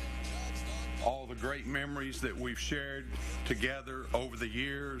all the great memories that we've shared together over the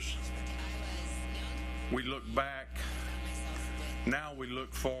years. We look back, now we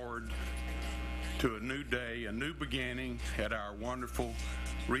look forward to a new day, a new beginning at our wonderful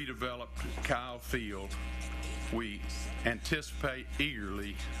redeveloped Kyle Field. We anticipate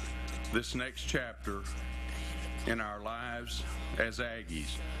eagerly this next chapter in our lives as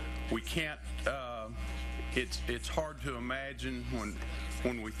Aggies. We can't, it's hard to imagine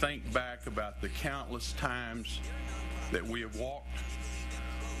when we think back about the countless times that we have walked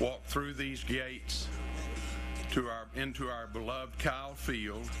through these gates into our beloved Kyle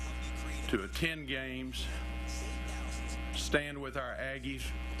Field to attend games, stand with our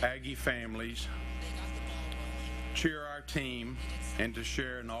Aggie families, cheer our team, and to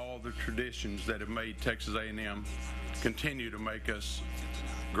share in all the traditions that have made Texas A&M continue to make us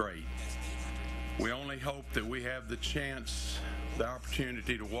great. We only hope that we have the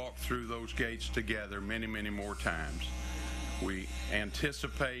opportunity to walk through those gates together many, many more times. We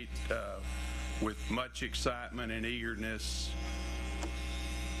anticipate with much excitement and eagerness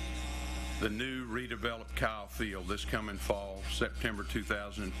the new redeveloped Kyle Field this coming fall, September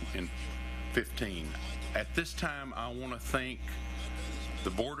 2015. At this time, I want to thank the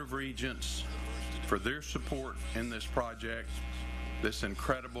Board of Regents for their support in this project, this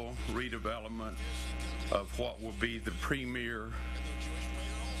incredible redevelopment of what will be the premier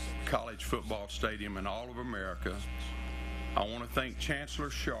college football stadium in all of America. I want to thank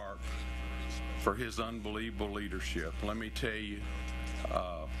Chancellor Sharp for his unbelievable leadership. Let me tell you,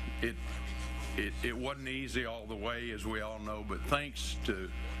 it wasn't easy all the way, as we all know, but thanks to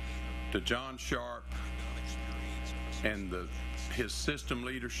John Sharp and his system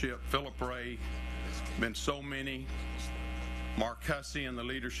leadership, Philip Ray, been so many, Mark Hussey and the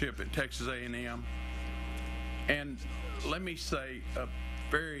leadership at Texas A&M, and let me say a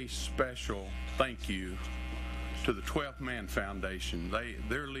very special thank you to the 12th Man Foundation.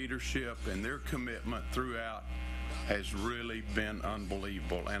 Their leadership and their commitment throughout has really been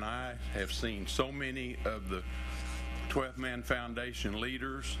unbelievable, and I have seen so many of the 12th Man Foundation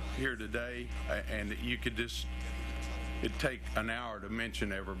leaders here today, and it'd take an hour to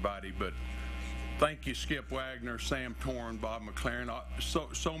mention everybody, but thank you, Skip Wagner, Sam Torn, Bob McLaren,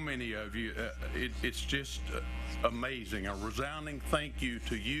 so many of you. It's just amazing. A resounding thank you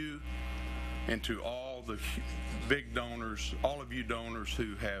to you and to all the big donors, all of you donors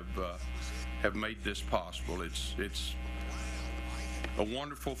who have made this possible. It's a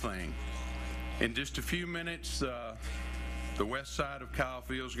wonderful thing. In just a few minutes, the west side of Kyle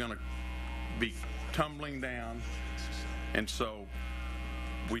Field is going to be tumbling down, and so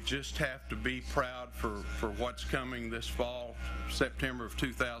we just have to be proud for what's coming this fall, September of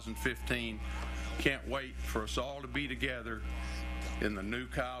 2015. Can't wait for us all to be together in the new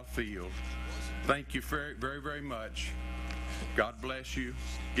Kyle Field. Thank you very, very, very much. God bless you.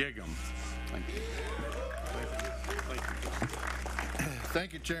 Gig 'em. Thank you. Thank you.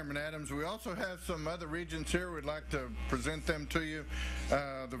 Thank you, Chairman Adams. We also have some other regents here. We'd like to present them to you.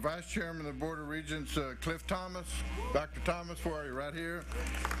 The Vice Chairman of the Board of Regents, Cliff Thomas. Dr. Thomas, where are you? Right here.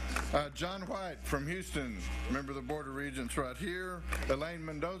 John White from Houston, member of the Board of Regents, right here. Elaine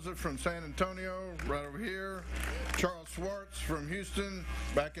Mendoza from San Antonio, right over here. Charles Swartz from Houston,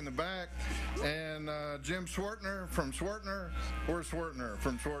 back in the back. And Jim Swartner from Swartner. Where's Swartner?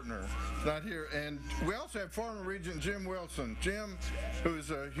 From Swartner. Not here. And we also have former Regent Jim Wilson. Jim, who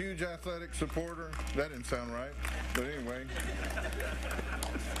is a huge athletic supporter. That didn't sound right, but anyway.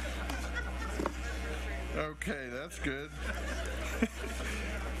 Okay, that's good.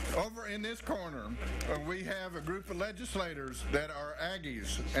 Over in this corner, we have a group of legislators that are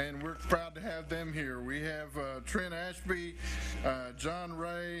Aggies, and we're proud to have them here. We have Trent Ashby, John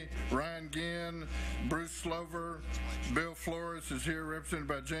Ray, Ryan Ginn, Bruce Slover, Bill Flores is here, represented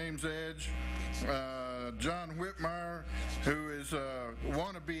by James Edge, John Whitmire, who is a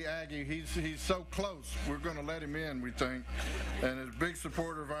wannabe Aggie. He's so close, we're going to let him in, we think, and is a big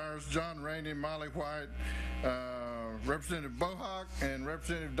supporter of ours. John Rainey, Molly White, Representative Bohock, and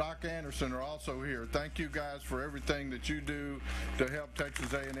Representative Doc Anderson are also here. Thank you guys for everything that you do to help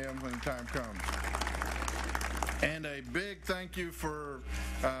Texas A&M when the time comes. And a big thank you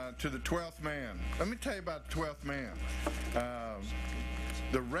to the 12th Man. Let me tell you about the 12th Man.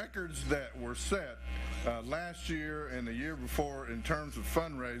 The records that were set last year and the year before in terms of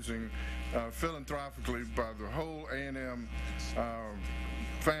fundraising philanthropically by the whole A&M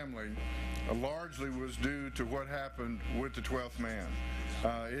family largely was due to what happened with the 12th Man.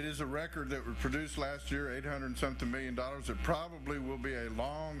 It is a record that was produced last year, $800-something million. It probably will be a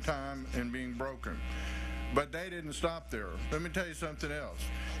long time in being broken. But they didn't stop there. Let me tell you something else.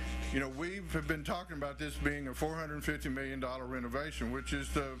 You know, we have been talking about this being a $450 million renovation, which is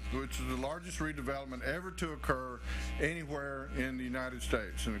the largest redevelopment ever to occur anywhere in the United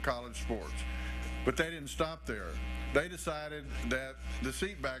States in the college sports. But they didn't stop there. They decided that the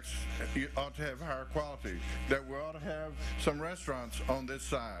seatbacks ought to have higher quality, that we ought to have some restaurants on this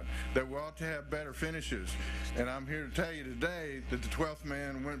side, that we ought to have better finishes. And I'm here to tell you today that the 12th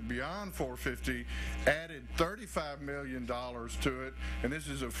man went beyond $450, added $35 million to it, and this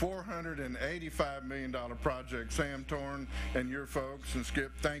is a $485 million project. Sam Torn and your folks, and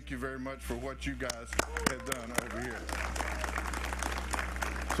Skip, thank you very much for what you guys have done over here.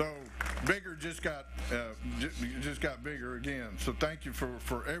 So bigger just got bigger again. So thank you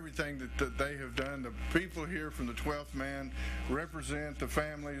for everything that they have done. The people here from the 12th man represent the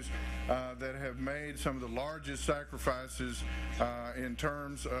families that have made some of the largest sacrifices in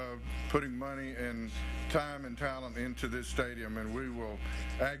terms of putting money and time and talent into this stadium, and we will,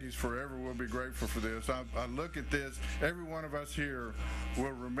 Aggies forever will be grateful for this. I look at this, every one of us here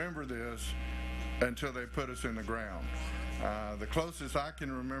will remember this until they put us in the ground. The closest I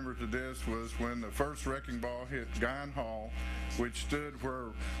can remember to this was when the first wrecking ball hit Guyan Hall, which stood where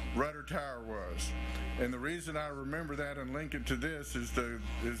Rudder Tower was. And the reason I remember that and link it to this is that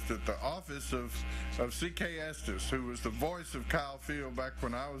the office of C.K. Estes, who was the voice of Kyle Field back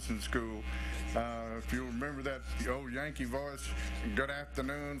when I was in school, if you remember that old Yankee voice, good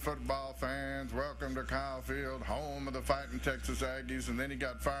afternoon, football fans, welcome to Kyle Field, home of the fighting Texas Aggies, and then he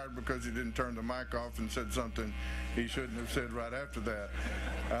got fired because he didn't turn the mic off and said something he shouldn't have said right after that.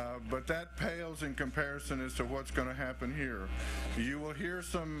 But that pales in comparison as to what's going to happen here. You will hear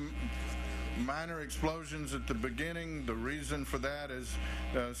some minor explosions at the beginning. The reason for that is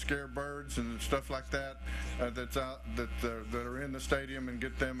scare birds and stuff like that that are in the stadium and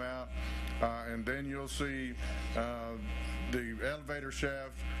get them out. And then you'll see the elevator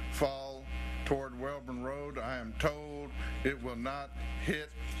shaft fall toward Welborn Road. I am told it will not hit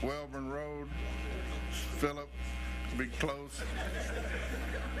Welborn Road. Philip, be close.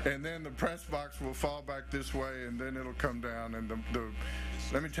 And then the press box will fall back this way, and then it'll come down. And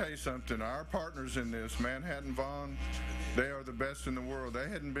let me tell you something. Our partners in this, Manhattan Vaughn, they are the best in the world. They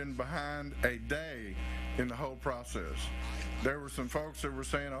hadn't been behind a day in the whole process. There were some folks that were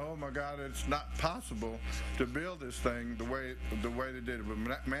saying, oh my God, it's not possible to build this thing the way they did it.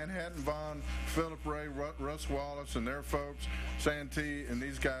 But Manhattan Vaughn, Philip Ray, Russ Wallace, and their folks, Santee, and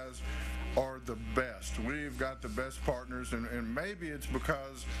these guys are the best. We've got the best partners, and maybe it's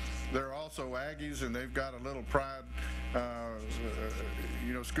because they're also Aggies and they've got a little pride,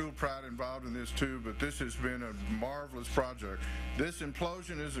 school pride involved in this too, but this has been a marvelous project. This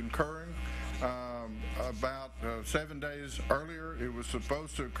implosion is occurring about 7 days earlier. It was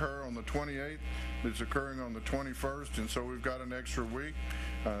supposed to occur on the 28th. It's occurring on the 21st, and so we've got an extra week.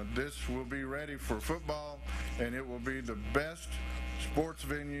 This will be ready for football, and it will be the best sports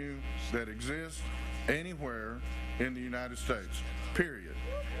venue that exists anywhere in the United States, period.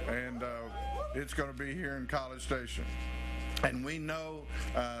 And it's going to be here in College Station. And we know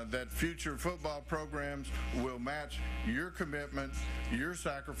that future football programs will match your commitment, your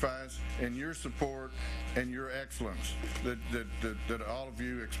sacrifice, and your support, and your excellence that all of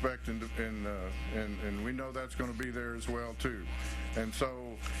you expect, and we know that's going to be there as well too. And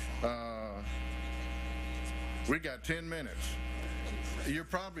so we got 10 minutes. You're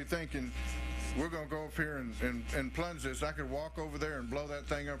probably thinking, we're going to go up here and plunge this. I could walk over there and blow that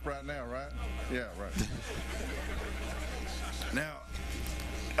thing up right now, right? Yeah, right. Now,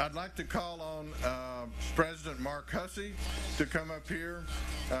 I'd like to call on President Mark Hussey to come up here,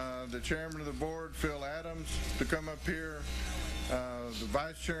 the chairman of the board, Phil Adams, to come up here, the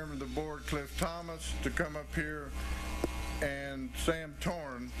vice chairman of the board, Cliff Thomas, to come up here, and Sam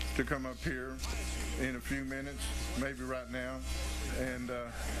Torn to come up here in a few minutes, maybe right now,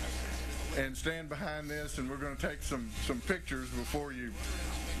 and stand behind this, and we're going to take some pictures before you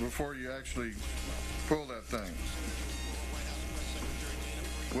actually pull that thing.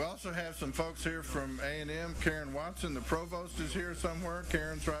 We also have some folks here from A&M. Karen Watson, the provost, is here somewhere.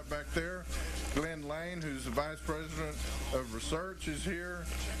 Karen's right back there. Glenn Lane, who's the vice president of research, is here.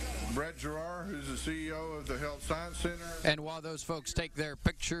 Brett Gerard, who's the CEO of the Health Science Center. And while those folks take their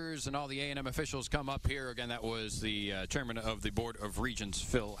pictures and all the A&M officials come up here, again, that was the chairman of the Board of Regents,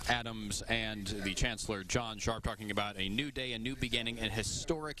 Phil Adams, and the Chancellor, John Sharp, talking about a new day, a new beginning, and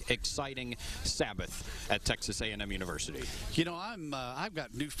historic, exciting Sabbath at Texas A&M University. You know, I've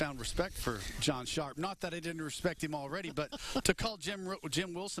got newfound respect for John Sharp. Not that I didn't respect him already, but to call Jim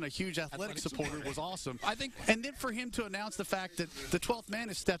Wilson a huge athletic supporter was awesome. I think, and then for him to announce the fact that the 12th man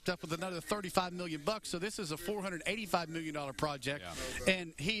has stepped up up with another $35 million. So this is a $485 million project,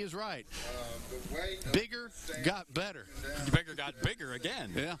 and he is right. Bigger got better. Bigger got bigger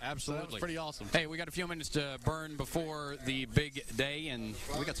again. Yeah, absolutely. So that was pretty awesome. Hey, we got a few minutes to burn before the big day, and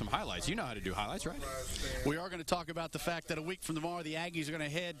we got some highlights. You know how to do highlights, right? We are going to talk about the fact that a week from tomorrow, the Aggies are going to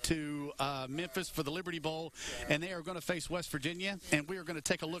head to Memphis for the Liberty Bowl, and they are going to face West Virginia, and we are going to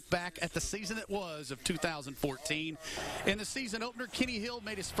take a look back at the season that was of 2014. In the season opener, Kenny Hill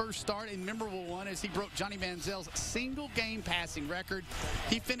made his first start, a memorable one, as he broke Johnny Manziel's single-game passing record.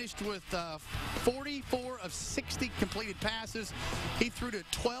 He finished with 44 of 60 completed passes. He threw to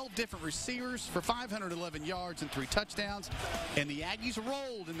 12 different receivers for 511 yards and 3 touchdowns, and the Aggies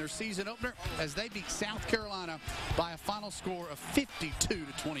rolled in their season opener as they beat South Carolina by a final score of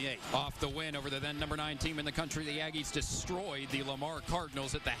 52-28. Off the win over the then number 9 team in the country, the Aggies destroyed the Lamar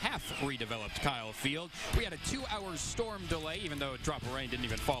Cardinals at the half-redeveloped Kyle Field. We had a 2-hour storm delay, even though a drop of rain didn't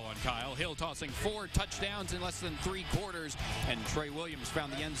even fall on Kyle. Hill tossing 4 touchdowns in less than 3 quarters, and Trey Williams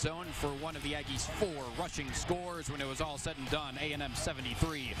found the end zone for one of the Aggies' 4 rushing scores. When it was all said and done, A&M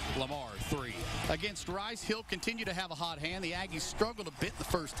 73, Lamar 3. Against Rice, Hill continued to have a hot hand. The Aggies struggled a bit in the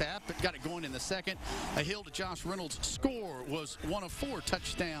first half, but got it going in the second. A Hill to Josh Reynolds score was one of 4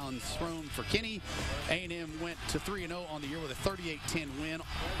 touchdowns thrown for Kenny. A&M went to 3-0 on the year with a 38-10 win.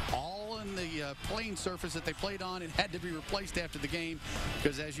 All in the playing surface that they played on. It had to be replaced after the game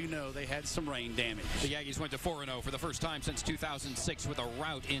because, as you know, they had some rain damage. The Aggies went to 4-0 for the first time since 2006 with a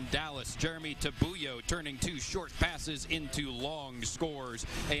rout in Dallas. Jeremy Tabuyo turning 2 short passes into long scores.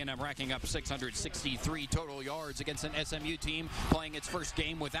 A&M racking up 663 total yards against an SMU team playing its first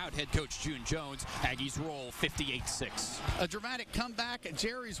game without head coach June Jones. Aggies roll 58-6. A dramatic comeback at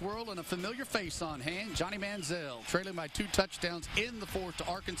Jerry's World and a familiar face on hand. Johnny Manziel trailing by 2 touchdowns in the 4th to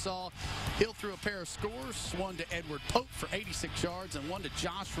Arkansas. Hill threw a pair of scores, one to Edward Pope for 86 yards and one to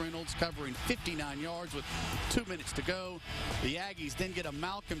Josh Reynolds covering 59 yards with 2 minutes to go. The Aggies then get a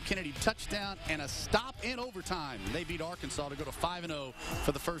Malcolm Kennedy touchdown and a stop in overtime. They beat Arkansas to go to 5-0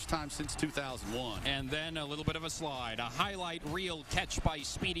 for the first time since 2001. And then a little bit of a slide. A highlight reel catch by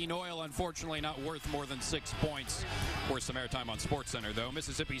Speedy Noyle, unfortunately not worth more than 6 points. Worth some airtime on SportsCenter, though.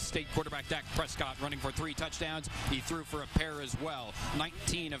 Mississippi State quarterback Dak Prescott running for 3 touchdowns. He threw for a pair as well.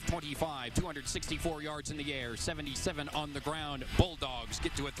 19 of 25, 264 yards in the air, 77 on the ground. Bulldogs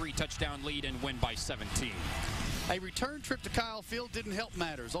get to a 3-touchdown lead and win by 17. A return trip to Kyle Field didn't help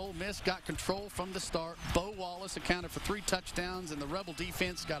matters. Ole Miss got control from the start. Bo Wallace accounted for 3 touchdowns, and the Rebel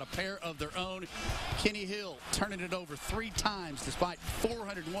defense got a pair of their own. Kenny Hill turning it over 3 times despite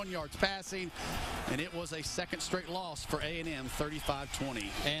 401 yards passing, and it was a second straight loss for A&M, 35-20.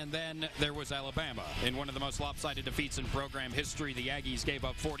 And then there was Alabama. In one of the most lopsided defeats in program history, the Aggies gave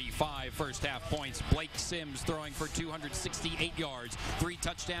up 45 first-half points. Blake Sims throwing for 268 yards, 3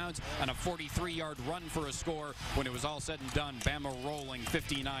 touchdowns, and a 43-yard run for a score. When it was all said and done, Bama rolling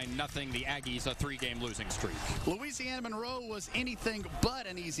 59-0. The Aggies a 3-game losing streak. Louisiana Monroe was anything but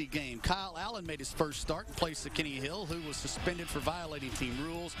an easy game. Kyle Allen made his first start in place of Kenny Hill, who was suspended for violating team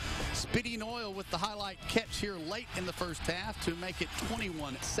rules. Speedy Noyle with the highlight catch here late in the first half to make it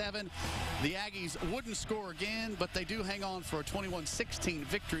 21-7. The Aggies wouldn't score again, but they do hang on for a 21-16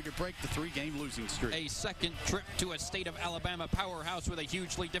 victory to break the 3-game losing streak. A second trip to a state of Alabama powerhouse with a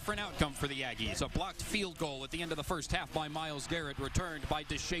hugely different outcome for the Aggies. A blocked field goal at the end of the first half by Myles Garrett, returned by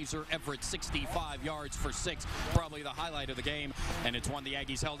DeShazer Everett, 65 yards for 6. Probably the highlight of the game, and it's one the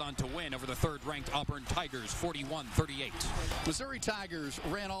Aggies held on to win over the 3rd-ranked Auburn Tigers, 41-38. Missouri Tigers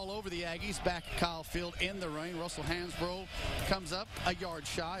ran all over the Aggies back at Kyle Field in the rain. Russell Hansbrough comes up a yard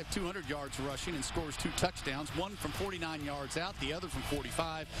shy of 200 yards rushing and scores 2 touchdowns, one from 49 yards out, the other from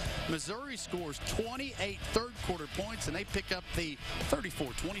 45. Missouri scores 28 third-quarter points, and they pick up the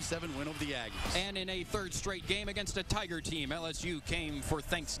 34-27 win over the Aggies. And in a 3rd straight game against a Tiger team, LSU came for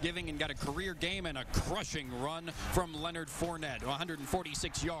Thanksgiving and got a career game and a crushing run from Leonard Fournette,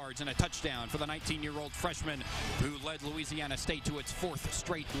 146 yards and a touchdown for the 19-year-old freshman who led Louisiana State to its 4th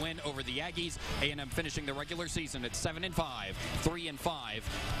straight win over the Aggies. A&M finishing the regular season at 7-5, 3-5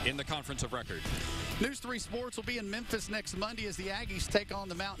 in the Conference of Record. News 3 Sports will be in Memphis next Monday as the Aggies take on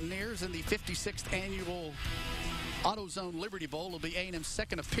the Mountaineers in the 56th annual AutoZone Liberty Bowl. Will be A&M's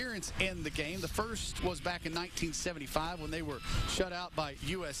 2nd appearance in the game. The first was back in 1975 when they were shut out by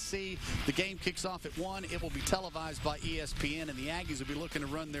USC. The game kicks off at 1. It will be televised by ESPN, and the Aggies will be looking to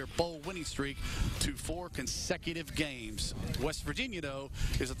run their bowl winning streak to 4 consecutive games. West Virginia, though,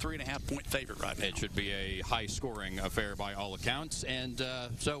 is a 3.5-point favorite right now. It should be a high-scoring affair by all accounts, and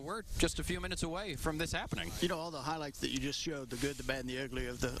so we're just a few minutes away from this happening. You know, all the highlights that you just showed, the good, the bad, and the ugly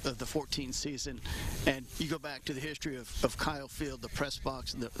of the 14 season, and you go back to the history of Kyle Field, the press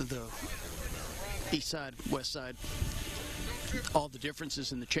box, the east side, west side, all the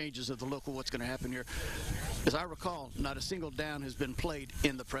differences and the changes of the look of what's going to happen here. As I recall, not a single down has been played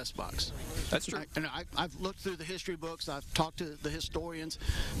in the press box. That's true. I've looked through the history books. I've talked to the historians.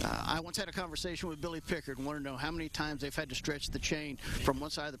 I once had a conversation with Billy Pickard and wanted to know how many times they've had to stretch the chain from one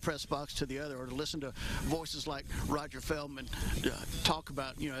side of the press box to the other, or to listen to voices like Roger Feldman talk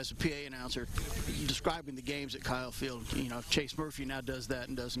about, as a PA announcer, describing the games at Kyle Field. Chase Murphy now does that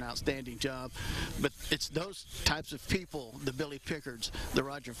and does an outstanding job. But it's those types of people, the Billy Pickards, the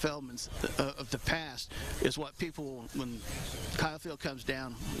Roger Feldmans of the past, is what people, when Kyle Field comes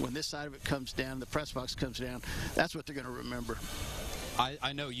down, when this side of it comes down, the press box comes down, that's what they're going to remember.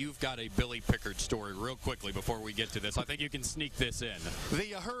 I know you've got a Billy Pickard story real quickly before we get to this. I think you can sneak this in.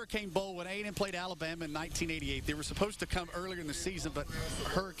 The Hurricane Bowl, when A&M played Alabama in 1988, they were supposed to come earlier in the season, but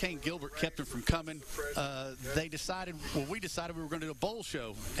Hurricane Gilbert kept them from coming. We decided we were going to do a bowl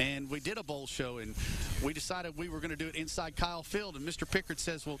show, and we did a bowl show, and we decided we were going to do it inside Kyle Field, and Mr. Pickard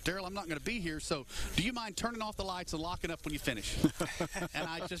says, well, Darryl, I'm not going to be here, so do you mind turning off the lights and locking up when you finish? And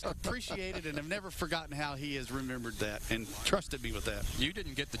I just appreciate it, and I've never forgotten how he has remembered that and trusted me with that. You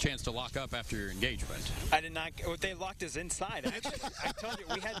didn't get the chance to lock up after your engagement. I did not. They locked us inside. Actually, I told you,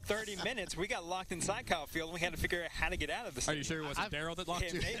 we had 30 minutes. We got locked inside Kyle Field, and we had to figure out how to get out of the stadium. Are you sure it wasn't Darryl that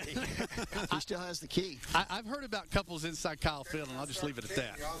locked you? Maybe. He still has the key. I've heard about couples inside Kyle Field, and I'll just leave it at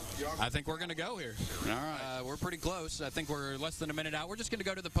that. I think we're going to go here. All right. We're pretty close. I think we're less than a minute out. We're just going to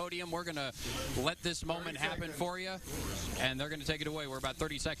go to the podium. We're going to let this moment happen for you, and they're going to take it away. We're about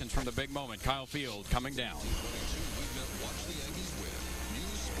 30 seconds from the big moment. Kyle Field coming down.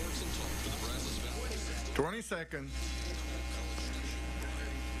 20 seconds.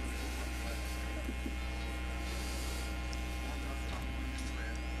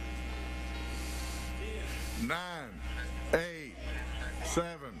 Nine, 8,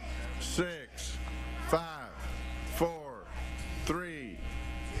 7, 6, 5, 4, 3,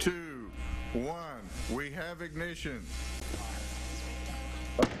 2, 1. We have ignition.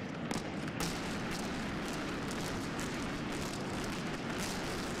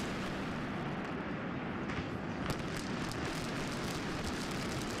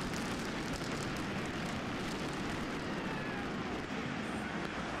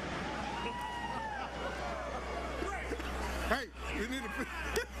 Hey, we need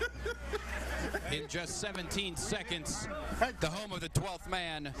In just 17 seconds, the home of the 12th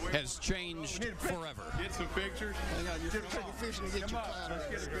man has changed forever. Get some pictures. You're taking fishing to get your cloud.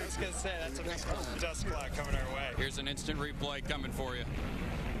 I was going to say, that's a big dust cloud coming our way. Here's an instant replay coming for you.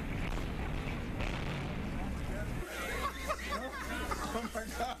 Oh my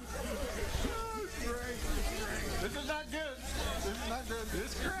God. It's great. This is not good. This is not good.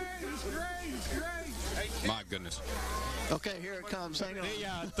 It's great. It's great. It's great. My goodness. Okay, here it comes. Hang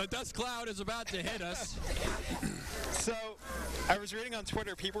on. The dust cloud is about to hit us. So, I was reading on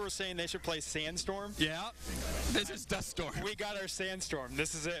Twitter, people were saying they should play Sandstorm. Yeah. This is Dust Storm. We got our Sandstorm.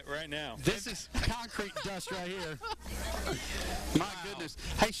 This is it right now. This is concrete dust right here. My goodness.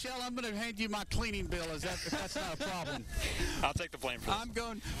 Hey, Shell, I'm going to hand you my cleaning bill. If that's not a problem. I'll take the blame for this. I'm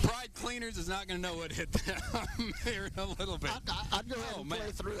going, Pride Cleaners is not going to know what hit them here in a little bit. I'd go ahead and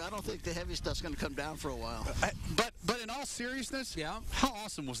play through. I don't think the heavy stuff's going to come down for a while. But in all seriousness, yeah, how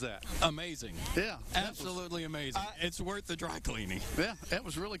awesome was that? Amazing. Yeah. Absolutely amazing. It's worth the dry cleaning. Yeah, that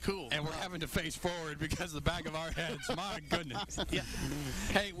was really cool. And we're having to face forward because of the back of our heads. My goodness. Yeah.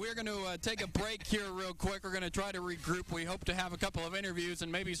 Hey, we're going to take a break here real quick. We're going to try to regroup. We hope to have a couple of interviews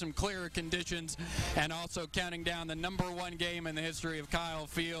and maybe some clearer conditions, and also counting down the #1 game in the history of Kyle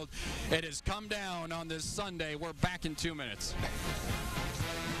Field. It has come down on this Sunday. We're back in 2 minutes.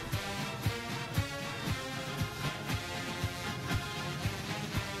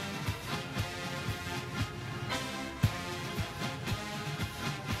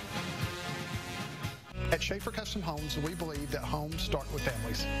 At Schaefer Custom Homes, we believe that homes start with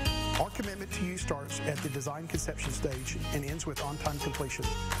families. Our commitment to you starts at the design conception stage and ends with on-time completion.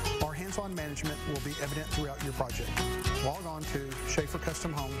 Our hands-on management will be evident throughout your project. Log on to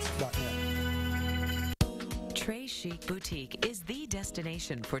SchaeferCustomHomes.net. Trey Chic Boutique is the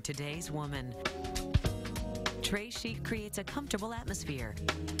destination for today's woman. Trey Chic creates a comfortable atmosphere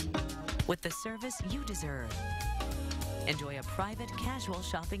with the service you deserve. Enjoy a private, casual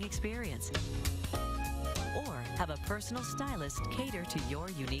shopping experience, or have a personal stylist cater to your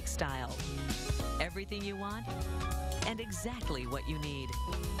unique style. Everything you want and exactly what you need.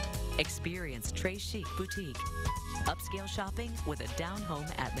 Experience Trey Chic Boutique. Upscale shopping with a down-home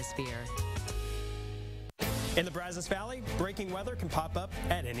atmosphere. In the Brazos Valley, breaking weather can pop up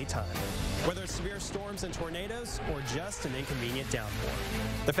at any time, whether it's severe storms and tornadoes or just an inconvenient downpour.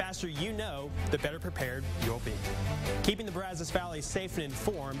 The faster you know, the better prepared you'll be. Keeping the Brazos Valley safe and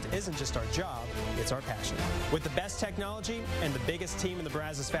informed isn't just our job, it's our passion. With the best technology and the biggest team in the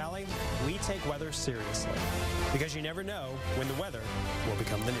Brazos Valley, we take weather seriously. Because you never know when the weather will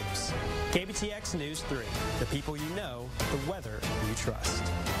become the news. KBTX News 3, the people you know, the weather you trust.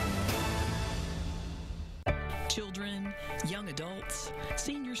 Children, young adults,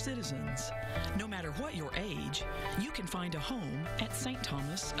 senior citizens. No matter what your age, you can find a home at St.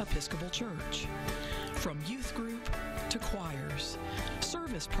 Thomas Episcopal Church. From youth group to choirs,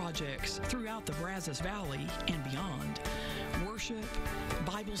 service projects throughout the Brazos Valley and beyond, worship,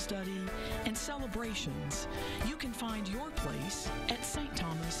 Bible study, and celebrations, you can find your place at St.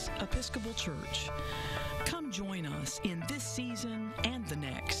 Thomas Episcopal Church. Come join us in this season and the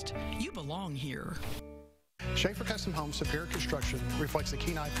next. You belong here. Schaefer Custom Homes Superior Construction reflects a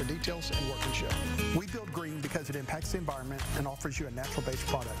keen eye for details and workmanship. We build green because it impacts the environment and offers you a natural-based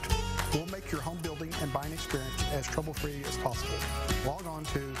product. We'll make your home building and buying experience as trouble-free as possible. Log on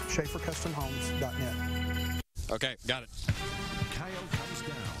to SchaeferCustomHomes.net. Okay, got it. Kyle Comes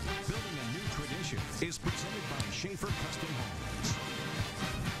Down, Building a New Tradition, is presented by Schaefer Custom Homes.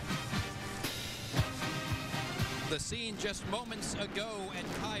 The scene just moments ago at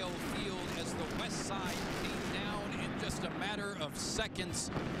Kyle Field as the West Side beat down in just a matter of seconds.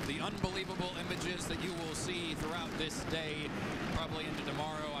 The unbelievable images that you will see throughout this day, probably into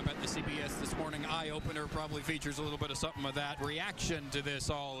tomorrow. I'm at the CBS this morning. Eye Opener probably features a little bit of something of that. Reaction to this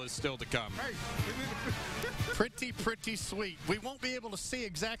all is still to come. Pretty sweet. We won't be able to see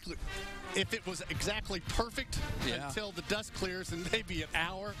exactly if it was exactly perfect until the dust clears in maybe an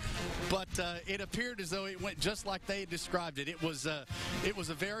hour, but it appeared as though it went just like they described it. It was a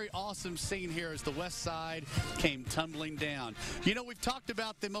very awesome scene here as the West Side came tumbling down. You know, we've talked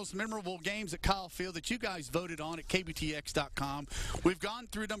about the most memorable games at Kyle Field that you guys voted on at KBTX.com. We've gone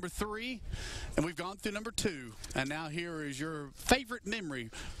through number 3, and we've gone through number 2, and now here is your favorite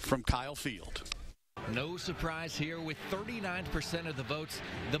memory from Kyle Field. No surprise here with 39% of the votes.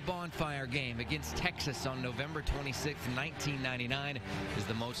 The bonfire game against Texas on November 26, 1999 is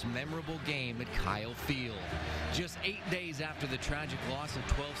the most memorable game at Kyle Field. Just 8 days after the tragic loss of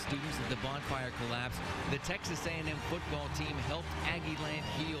 12 students at the bonfire collapse, the Texas A&M football team helped Aggie Land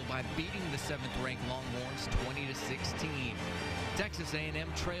heal by beating the 7th-ranked Longhorns 20-16. Texas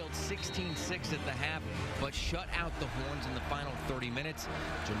A&M trailed 16-6 at the half, but shut out the Horns in the final 30 minutes.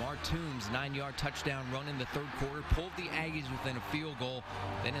 Jamar Toombs' 9-yard touchdown run in the third quarter pulled the Aggies within a field goal.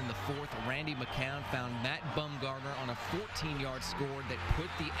 Then in the fourth, Randy McCown found Matt Bumgarner on a 14-yard score that put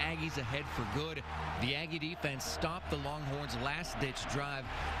the Aggies ahead for good. The Aggie defense stopped the Longhorns' last-ditch drive.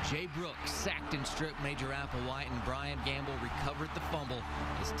 Jay Brooks sacked and stripped Major Applewhite, and Brian Gamble recovered the fumble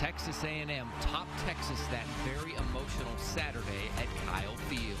as Texas A&M topped Texas that very emotional Saturday at Kyle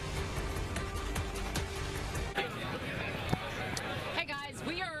Field. Hey guys,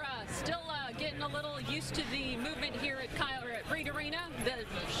 we are still getting a little used to the movement here at Kyle or at Reed Arena. The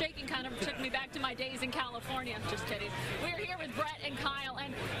shaking kind of took me back to my days in California. Just kidding. We're here with Brett and Kyle,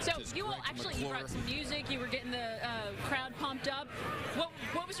 and so you all actually you brought some music. You were getting the crowd pumped up.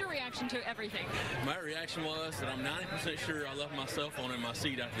 What was your reaction to everything? My reaction was that I'm 90% sure I left my cell phone in my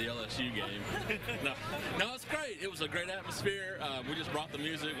seat after the LSU game. No, it's great. It was a great atmosphere. We just brought the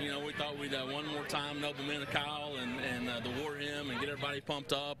music. You know, we thought we'd one more time noble men of Kyle and the war hymn and get everybody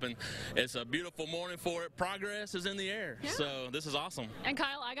pumped up. And it's a beautiful morning for it. Progress is in the air. Yeah. So this is awesome. And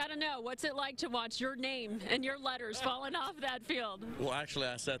Kyle, I got to know, what's it like to watch your name and your letters falling off that field? Well, actually,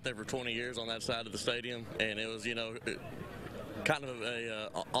 I sat there for 20 years on that side of the stadium, and it was, you know, kind of a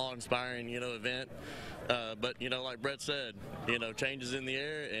awe-inspiring, you know, event. But, you know, like Brett said, you know, change is in the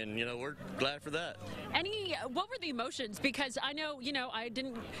air, and, you know, we're glad for that. What were the emotions? Because I know, you know, I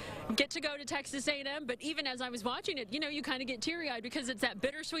didn't get to go to Texas A&M, but even as I was watching it, you know, you kind of get teary-eyed because it's that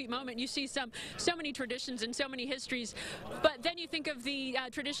bittersweet moment. You see so many traditions and so many histories, but then you think of the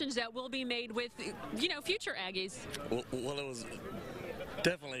traditions that will be made with, you know, future Aggies. Well, it was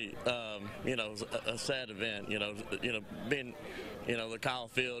definitely, you know, a sad event. You know, being, you know, the Kyle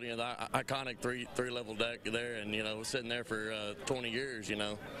Field, you know, the iconic three-level deck there, and you know, sitting there for 20 years. You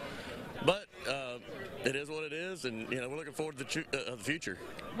know, but it is what it is, and you know, we're looking forward to the future.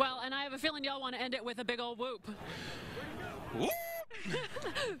 Well, and I have a feeling y'all want to end it with a big old whoop. Whoop!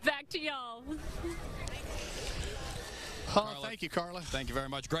 Back to y'all. Thank you, Carla. Thank you very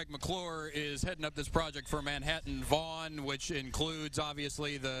much. Greg McClure is heading up this project for Manhattan Vaughn, which includes,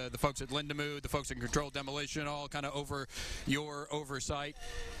 obviously, the folks at Lindemood, the folks in Control Demolition, all kind of over your oversight.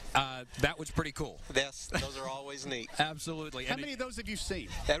 That was pretty cool. Yes, those are always neat. Absolutely. How many of those have you seen?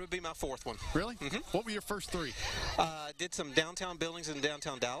 That would be my fourth one. Really? What were your first three? Did some downtown buildings in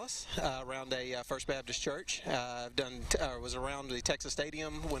downtown Dallas around a First Baptist church. I've was around the Texas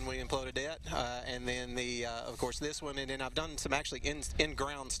Stadium when we imploded that, and then of course this one, and then I've done some actually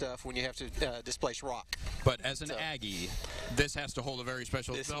in-ground stuff when you have to displace rock. But as an Aggie, this has to hold a very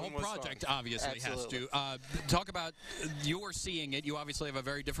special. The whole project obviously Absolutely. has to. Talk about you're seeing it. You obviously have a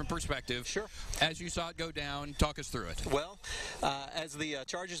very different perspective. Sure. As you saw it go down, talk us through it. Well, as the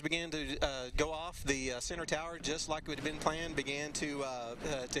charges began to go off, the center tower, just like it had been planned, began to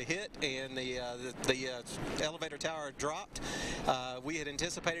hit, and the elevator tower dropped. We had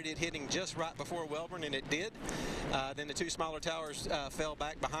anticipated it hitting just right before Welborn, and it did. Then the two smaller towers fell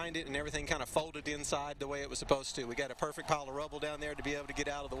back behind it, and everything kind of folded inside the way it was supposed to. We got a perfect pile of rubble down there to be able to get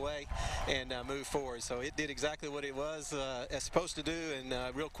out of the way and move forward. So it did exactly what it was supposed to do in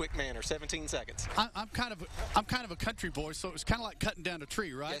a real quick manner, 17 seconds. I'm kind of a country boy, so it was kind of like cutting down a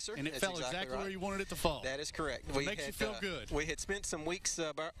tree, right? Yes, sir. And it That's fell exactly right. where you wanted it to fall. That is correct. It makes you feel good. We had spent some weeks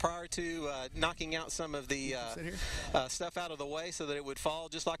prior to knocking out some of the stuff out of the way so that it would fall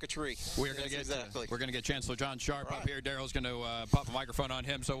just like a tree. We're going to get Chancellor John Sharp up here. Daryl's going to pop a microphone on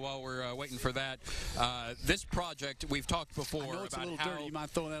him. So while we're waiting for that, this project we've talked before I know it's about a little how dirty. You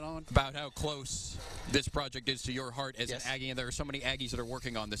mind throwing that on? About how close this project is to your heart as Yes. an Aggie, and there are so many Aggies that are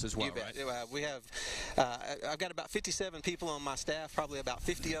working on this as well, You bet. right? We have, I've got about 57 people on my staff. Probably about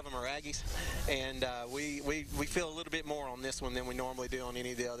 50 of them are Aggies, and we feel a little bit more on this one than we normally do on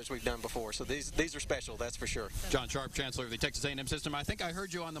any of the others we've done before. So these are special, that's for sure. John Sharp, Chancellor of the Texas A&M System. I think I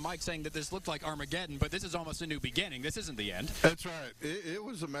heard you on the mic saying that this looked like Armageddon, but this is almost a new beginning. This isn't the end. That's right. It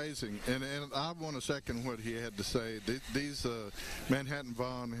was amazing, and I want to second what he had to say. These Manhattan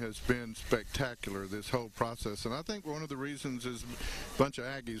Vaughn has been spectacular, this whole process, and I think one of the reasons is a bunch of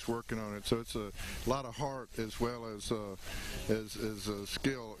Aggies working on it. So it's a lot of heart as well as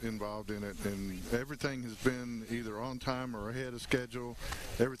skill involved in it, and everything has been either on time or ahead of schedule.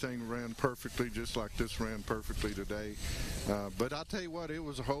 Everything ran perfectly, just like this ran perfectly today. But I tell you what, it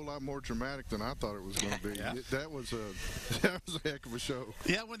was a whole lot more dramatic than I thought it was going to be. Yeah. That was a heck of a show.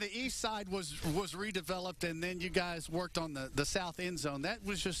 Yeah, when the east side was redeveloped, and then you guys worked on the south end zone, that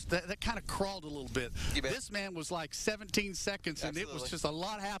was just that kind of crawled a little bit. This man was like 17 seconds, and it was just a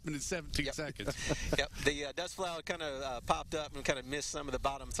lot happened in 17 seconds. Yep. The dust cloud kind of popped up and kind of missed some of the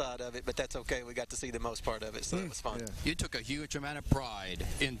bottom side of it, but that's okay. We got to see the most part of it, so it was fun. Yeah. You took a huge amount of pride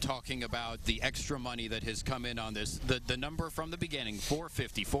in talking about the extra money that has come in on this. The number from the beginning,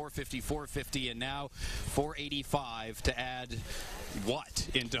 450, 450, 450, and now 485 to add what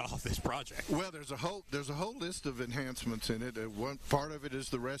into all this project? Well, there's a whole list of enhancements in it. One part of it is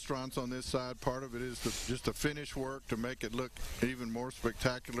the restaurants on this side. Part of it is just the finish work to make it look even more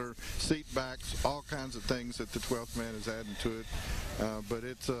spectacular. Seat backs, all kinds of things that the 12th man is adding to it. But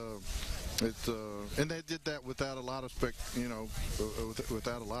and they did that without a lot of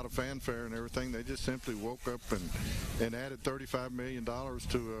without a lot of fanfare and everything. They just simply woke up and added $35 million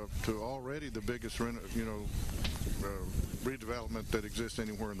to already the biggest redevelopment that exists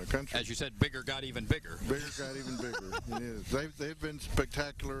anywhere in the country. As you said, bigger got even bigger. Bigger got even bigger. It is. They've been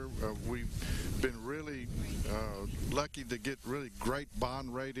spectacular. We've been really lucky to get really great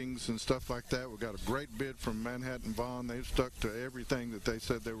bond ratings and stuff like that. We got a great bid from Manhattan Vaughn. They've stuck to everything that they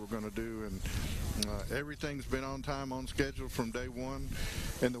said they were going to do, and everything's been on time, on schedule from day one.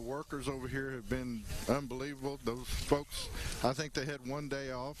 And the workers over here have been unbelievable. Those folks, I think they had one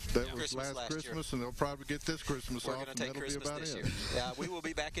day off. That was last Christmas, and they'll probably get this Christmas off, and that'll be about it. We will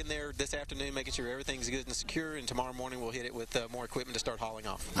be back in there this afternoon making sure everything's good and secure, and tomorrow morning we'll hit it with more equipment to start hauling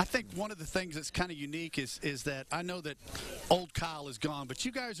off. I think one of the things that's kind of unique is that I know that old Kyle is gone, but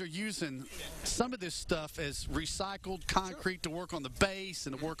you guys are using some of this stuff as recycled concrete to work on the base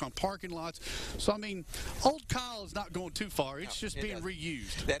and to work on parking lots. So, I mean, old Kyle is not going too far. It's just being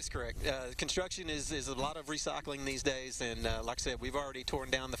reused. That is correct. Construction is a lot of recycling these days, and like I said, we've already torn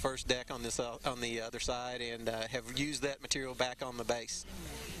down the first deck on the other side and have used that material back on the base.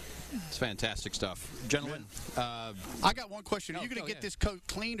 It's fantastic stuff. Gentlemen, I got one question. Are you going to get this coat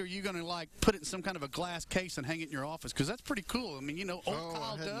cleaned, or are you going to like put it in some kind of a glass case and hang it in your office? Because that's pretty cool. I mean, you know, old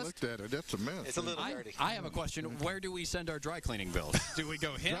Kyle I hadn't does. looked at it. That's a mess. It's a little dirty. I have a question. Where do we send our dry cleaning bills? Do we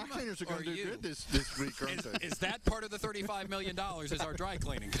go him Dry cleaners are going or to do you? good this week, aren't they? Is that part of the $35 million is our dry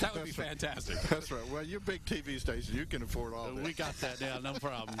cleaning? Because that would be fantastic. That's right. Well, you're a big TV station. You can afford all that. We got that now. No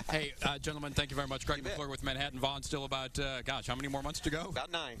problem. Hey, gentlemen, thank you very much. Greg McClure with Manhattan Vaughn. Still about, gosh, how many more months to go?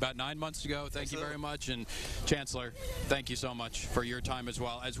 About 9. About 9. 9 months ago. Thank you very much. And Chancellor, thank you so much for your time as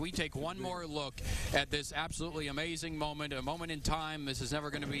well. As we take one more look at this absolutely amazing moment, a moment in time, this is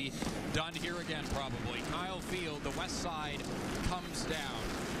never going to be done here again probably. Kyle Field, the west side comes down.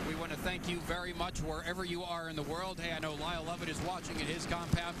 We want to thank you very much wherever you are in the world. Hey, I know Lyle Lovett is watching at his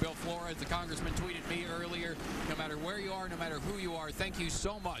compound. Bill Flores, the congressman, tweeted me earlier. No matter where you are, no matter who you are, thank you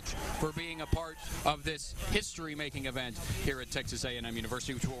so much for being a part of this history-making event here at Texas A&M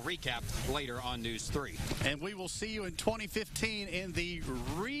University, which we'll recap later on News 3. And we will see you in 2015 in the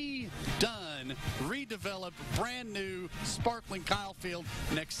redone, redeveloped, brand new, sparkling Kyle Field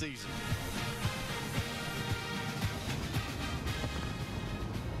next season.